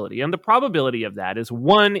probability. And the probability of that is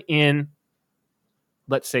 1 in,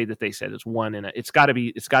 let's say that they said it's 1 in it's got to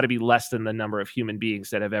be less than the number of human beings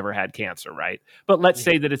that have ever had cancer, right? But let's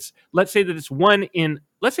say that it's 1 in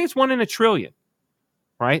a trillion,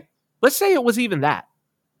 right? Let's say it was even that.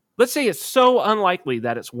 Let's say it's so unlikely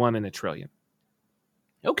that it's 1 in a trillion.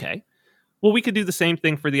 Okay. Well, we could do the same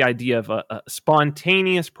thing for the idea of a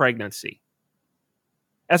spontaneous pregnancy.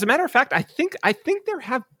 As a matter of fact, I think there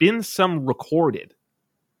have been some recorded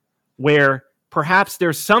where perhaps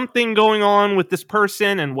there's something going on with this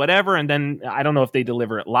person and whatever, and then I don't know if they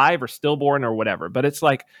deliver it live or stillborn or whatever, but it's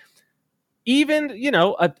like even,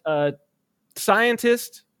 a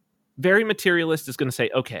scientist, very materialist, is going to say,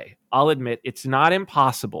 okay, I'll admit it's not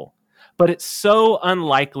impossible, but it's so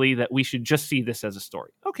unlikely that we should just see this as a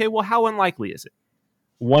story. Okay, well, how unlikely is it?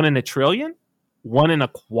 1 in a trillion? 1 in a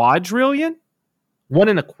quadrillion? 1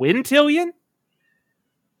 in a quintillion?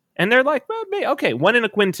 And they're like, well, okay, 1 in a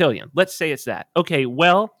quintillion. Let's say it's that. Okay,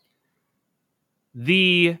 well,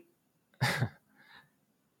 that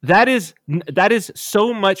is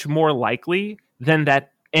so much more likely than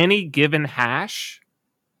that any given hash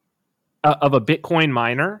of a Bitcoin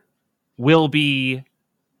miner will be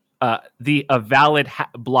a valid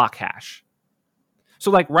block hash.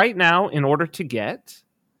 So like right now, in order to get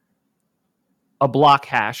a block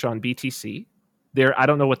hash on BTC, I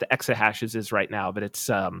don't know what the exahashes is right now, but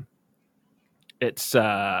it's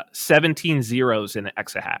 17 zeros in an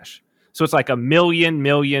exahash. So it's like a million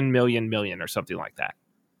or something like that.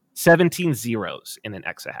 17 zeros in an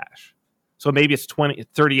exahash. So maybe it's 30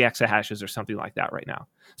 exahashes or something like that right now.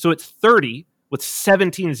 So it's 30 with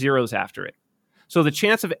 17 zeros after it. So the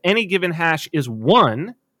chance of any given hash is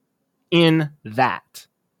 1 in that.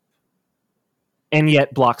 And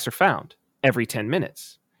yet blocks are found every 10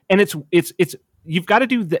 minutes. And it's you've got to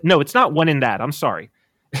do that. No, it's not 1 in that. I'm sorry.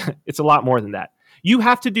 It's a lot more than that. You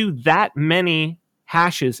have to do that many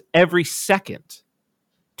hashes every second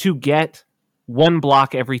to get 1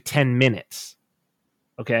 block every 10 minutes.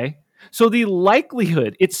 Okay? So the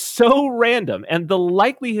likelihood, it's so random, and the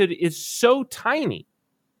likelihood is so tiny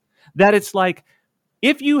that it's like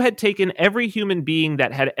if you had taken every human being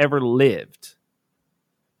that had ever lived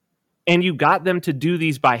and you got them to do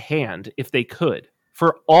these by hand, if they could,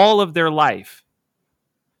 for all of their life,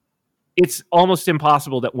 it's almost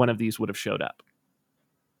impossible that one of these would have showed up,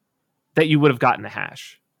 that you would have gotten a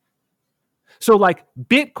hash. So like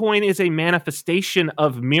Bitcoin is a manifestation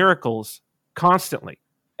of miracles constantly.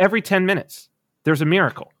 Every 10 minutes, there's a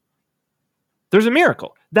miracle. There's a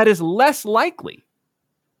miracle that is less likely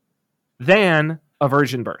than a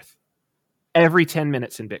virgin birth. Every 10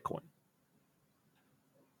 minutes in Bitcoin.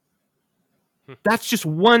 That's just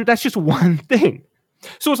one thing.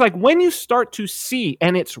 So it's like when you start to see,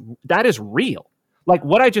 and that is real. Like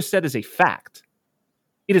what I just said is a fact.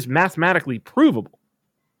 It is mathematically provable.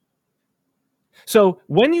 So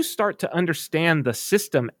when you start to understand the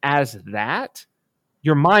system as that,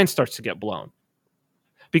 your mind starts to get blown.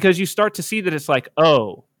 Because you start to see that it's like,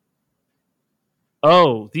 oh,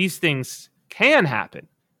 these things can happen.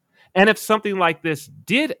 And if something like this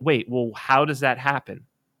how does that happen?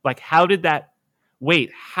 Like, how did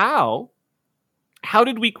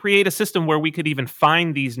we create a system where we could even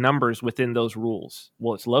find these numbers within those rules?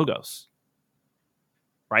 Well, it's Logos,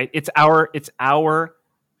 right? It's our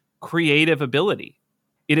creative ability.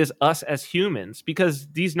 It is us as humans, because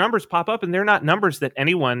these numbers pop up and they're not numbers that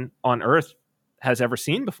anyone on Earth has ever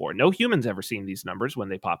seen before. No human's ever seen these numbers when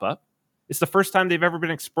they pop up. It's the first time they've ever been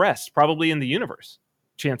expressed, probably in the universe.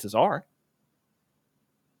 Chances are.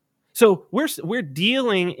 So we're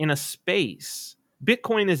dealing in a space.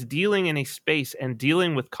 Bitcoin is dealing in a space and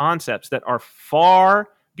dealing with concepts that are far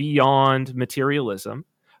beyond materialism,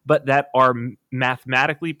 but that are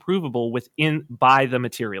mathematically provable by the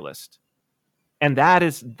materialist. And that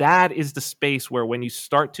is the space where when you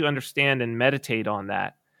start to understand and meditate on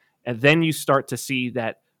that, and then you start to see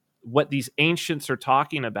that what these ancients are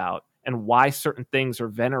talking about and why certain things are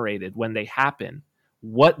venerated when they happen,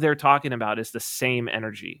 what they're talking about is the same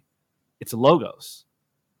energy. It's logos.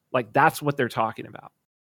 Like, that's what they're talking about.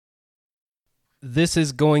 This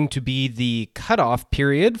is going to be the cutoff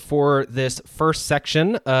period for this first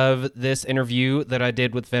section of this interview that I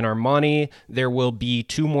did with Vin Armani. There will be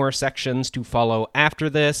 2 more sections to follow after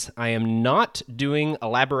this. I am not doing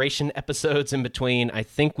elaboration episodes in between. I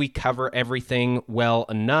think we cover everything well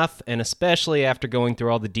enough, and especially after going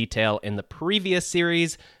through all the detail in the previous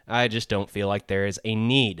series, I just don't feel like there is a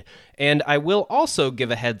need. And I will also give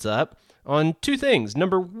a heads up on 2 things.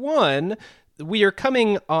 Number 1, we are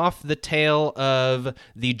coming off the tail of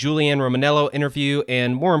the Julianne Romanello interview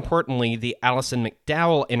and, more importantly, the Alison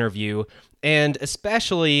McDowell interview. And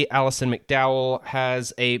especially Alison McDowell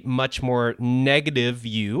has a much more negative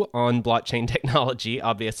view on blockchain technology,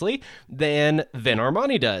 obviously, than Vin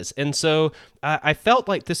Armani does. And so I felt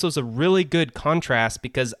like this was a really good contrast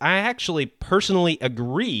because I actually personally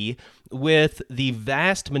agree with the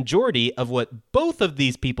vast majority of what both of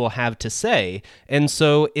these people have to say. And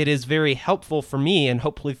so it is very helpful for me, and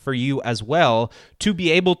hopefully for you as well, to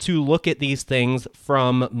be able to look at these things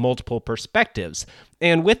from multiple perspectives.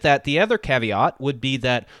 And with that, the other caveat would be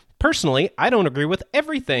that personally, I don't agree with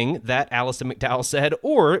everything that Alison McDowell said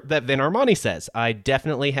or that Vin Armani says. I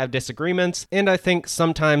definitely have disagreements, and I think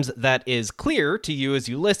sometimes that is clear to you as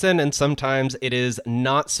you listen, and sometimes it is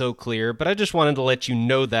not so clear, but I just wanted to let you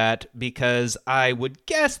know that because I would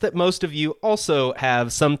guess that most of you also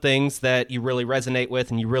have some things that you really resonate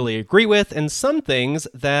with and you really agree with, and some things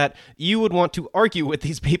that you would want to argue with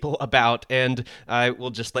these people about, and I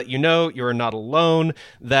will just let you know you're not alone.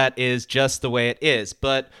 That is just the way it is.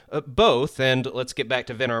 But both, and let's get back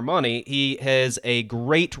to Vin Armani, he has a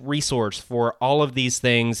great resource for all of these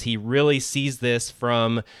things. He really sees this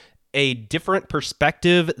from a different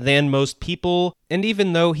perspective than most people. And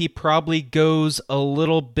even though he probably goes a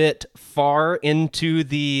little bit far into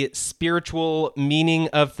the spiritual meaning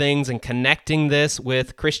of things and connecting this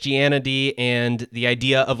with Christianity and the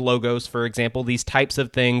idea of logos, for example, these types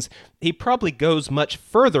of things, he probably goes much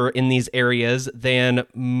further in these areas than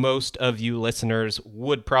most of you listeners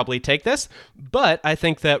would probably take this. But I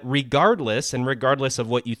think that regardless of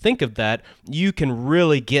what you think of that, you can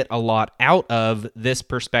really get a lot out of this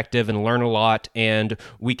perspective and learn a lot, and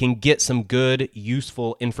we can get some good,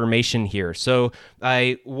 useful information here. So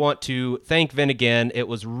I want to thank Vin again. It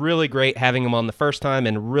was really great having him on the first time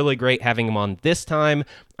and really great having him on this time.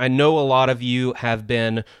 I know a lot of you have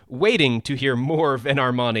been waiting to hear more of Vin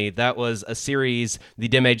Armani. That was a series, the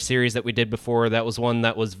DimAge series that we did before. That was one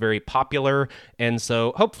that was very popular. And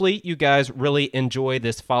so hopefully you guys really enjoy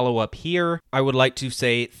this follow-up here. I would like to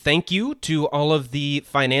say thank you to all of the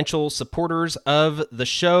financial supporters of the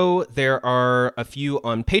show. There are a few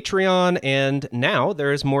on Patreon, and now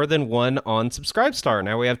there is more than one on Subscribestar.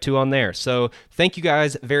 Now we have 2 on there. So thank you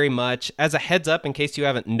guys very much. As a heads up, in case you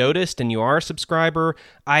haven't noticed and you are a subscriber,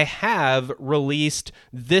 I have released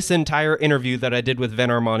this entire interview that I did with Vin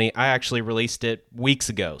Armani. I actually released it weeks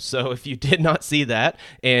ago. So if you did not see that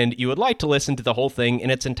and you would like to listen to the whole thing in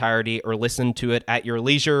its entirety or listen to it at your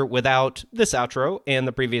leisure without this outro and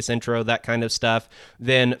the previous intro, that kind of stuff,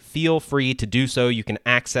 then feel free to do so. You can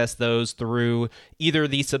access those through either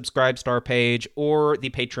the Subscribestar page or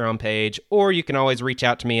the Patreon page, or you can always reach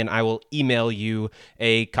out to me and I will email you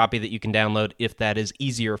a copy that you can download if that is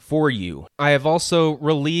easier for you. I have also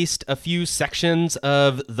released a few sections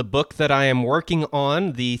of the book that I am working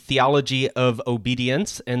on, The Theology of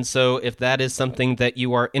Obedience, and so if that is something that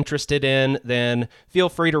you are interested in, then feel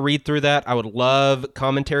free to read through that. I would love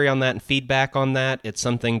commentary on that and feedback on that. It's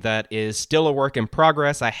something that is still a work in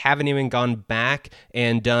progress. I haven't even gone back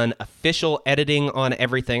and done official editing on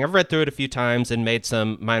everything. I've read through it a few times and made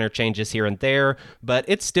some minor changes here and there, but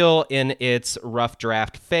it's still in its rough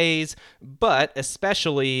draft phase. But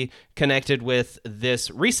especially connected with this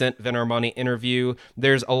recent Vin Armani interview,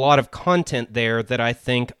 there's a lot of content there that I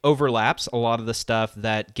think overlaps a lot of the stuff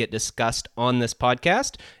that get discussed on this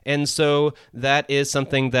podcast. And so that is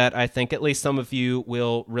something that I think at least some of you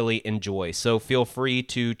will really enjoy. So feel free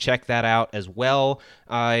to check that out as well.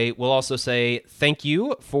 I will also say thank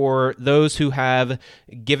you for those who have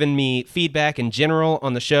given me feedback in general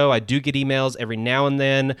on the show. I do get emails every now and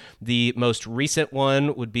then. The most recent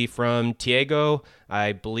one would be from Tiago.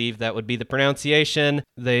 I believe that would be the pronunciation.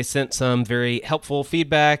 They sent some very helpful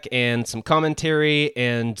feedback and some commentary,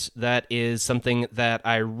 and that is something that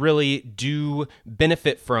I really do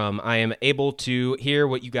benefit from. I am able to hear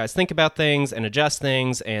what you guys think about things and adjust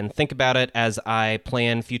things and think about it as I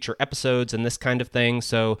plan future episodes and this kind of thing.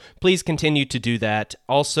 So please continue to do that.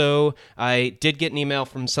 Also, I did get an email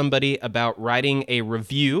from somebody about writing a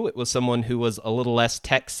review. It was someone who was a little less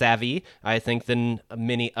tech savvy, I think, than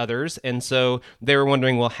many others. And so they were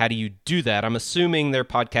wondering, well, how do you do that? I'm assuming their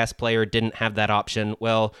podcast player didn't have that option.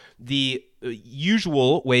 Well, the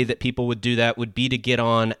usual way that people would do that would be to get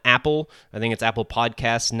on Apple. I think it's Apple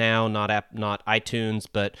Podcasts now, not iTunes,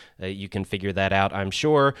 but you can figure that out, I'm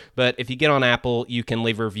sure. But if you get on Apple, you can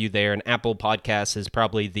leave a review there, and Apple Podcasts is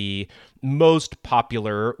probably the most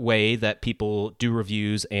popular way that people do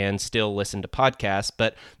reviews and still listen to podcasts.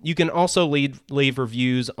 But you can also leave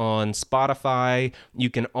reviews on Spotify.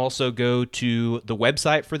 You can also go to the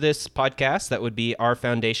website for this podcast. That would be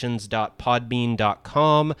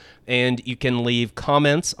ourfoundations.podbean.com, and you can leave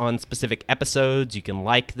comments on specific episodes. You can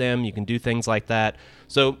like them. You can do things like that.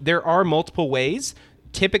 So there are multiple ways.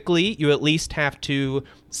 Typically, you at least have to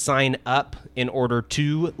sign up in order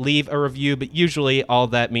to leave a review, but usually all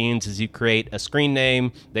that means is you create a screen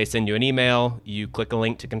name, they send you an email, you click a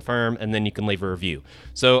link to confirm, and then you can leave a review.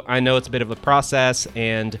 So I know it's a bit of a process,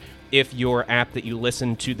 and if your app that you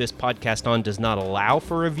listen to this podcast on does not allow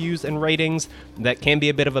for reviews and ratings, that can be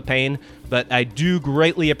a bit of a pain, but I do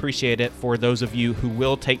greatly appreciate it for those of you who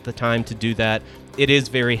will take the time to do that. It is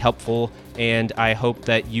very helpful, and I hope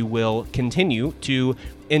that you will continue to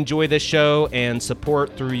enjoy this show and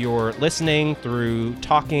support through your listening, through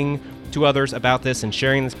talking to others about this and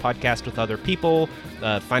sharing this podcast with other people,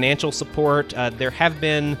 financial support. There have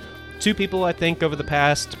been 2 people, I think, over the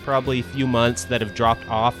past probably few months that have dropped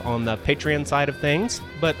off on the Patreon side of things,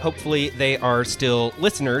 but hopefully they are still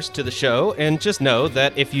listeners to the show. And just know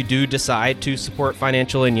that if you do decide to support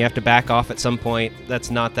financially and you have to back off at some point, that's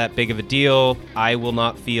not that big of a deal. I will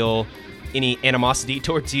not feel any animosity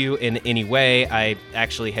towards you in any way. I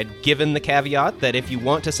actually had given the caveat that if you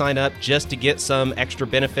want to sign up just to get some extra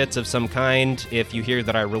benefits of some kind, if you hear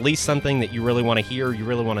that I release something that you really want to hear, you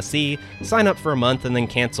really want to see, sign up for a month and then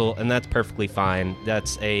cancel, and that's perfectly fine.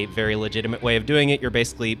 That's a very legitimate way of doing it. You're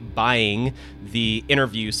basically buying the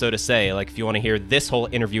interview, so to say. Like, if you want to hear this whole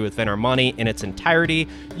interview with Vin Armani in its entirety,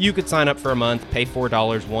 you could sign up for a month, pay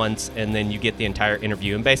 $4 once, and then you get the entire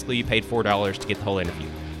interview. And basically, you paid $4 to get the whole interview.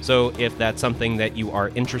 So if that's something that you are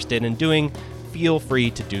interested in doing, feel free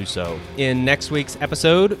to do so. In next week's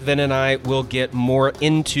episode, Vin and I will get more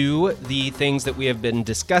into the things that we have been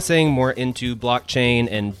discussing, more into blockchain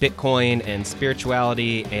and Bitcoin and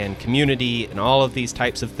spirituality and community and all of these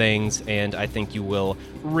types of things, and I think you will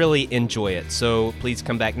really enjoy it. So please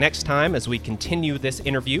come back next time as we continue this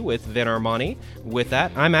interview with Vin Armani. With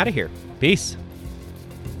that, I'm out of here. Peace.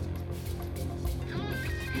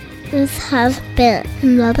 This has been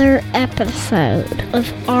another episode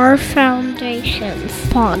of Our Foundations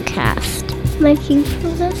podcast. Thank you for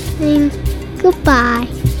listening. Goodbye.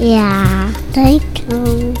 Yeah, thank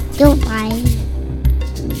you. Goodbye.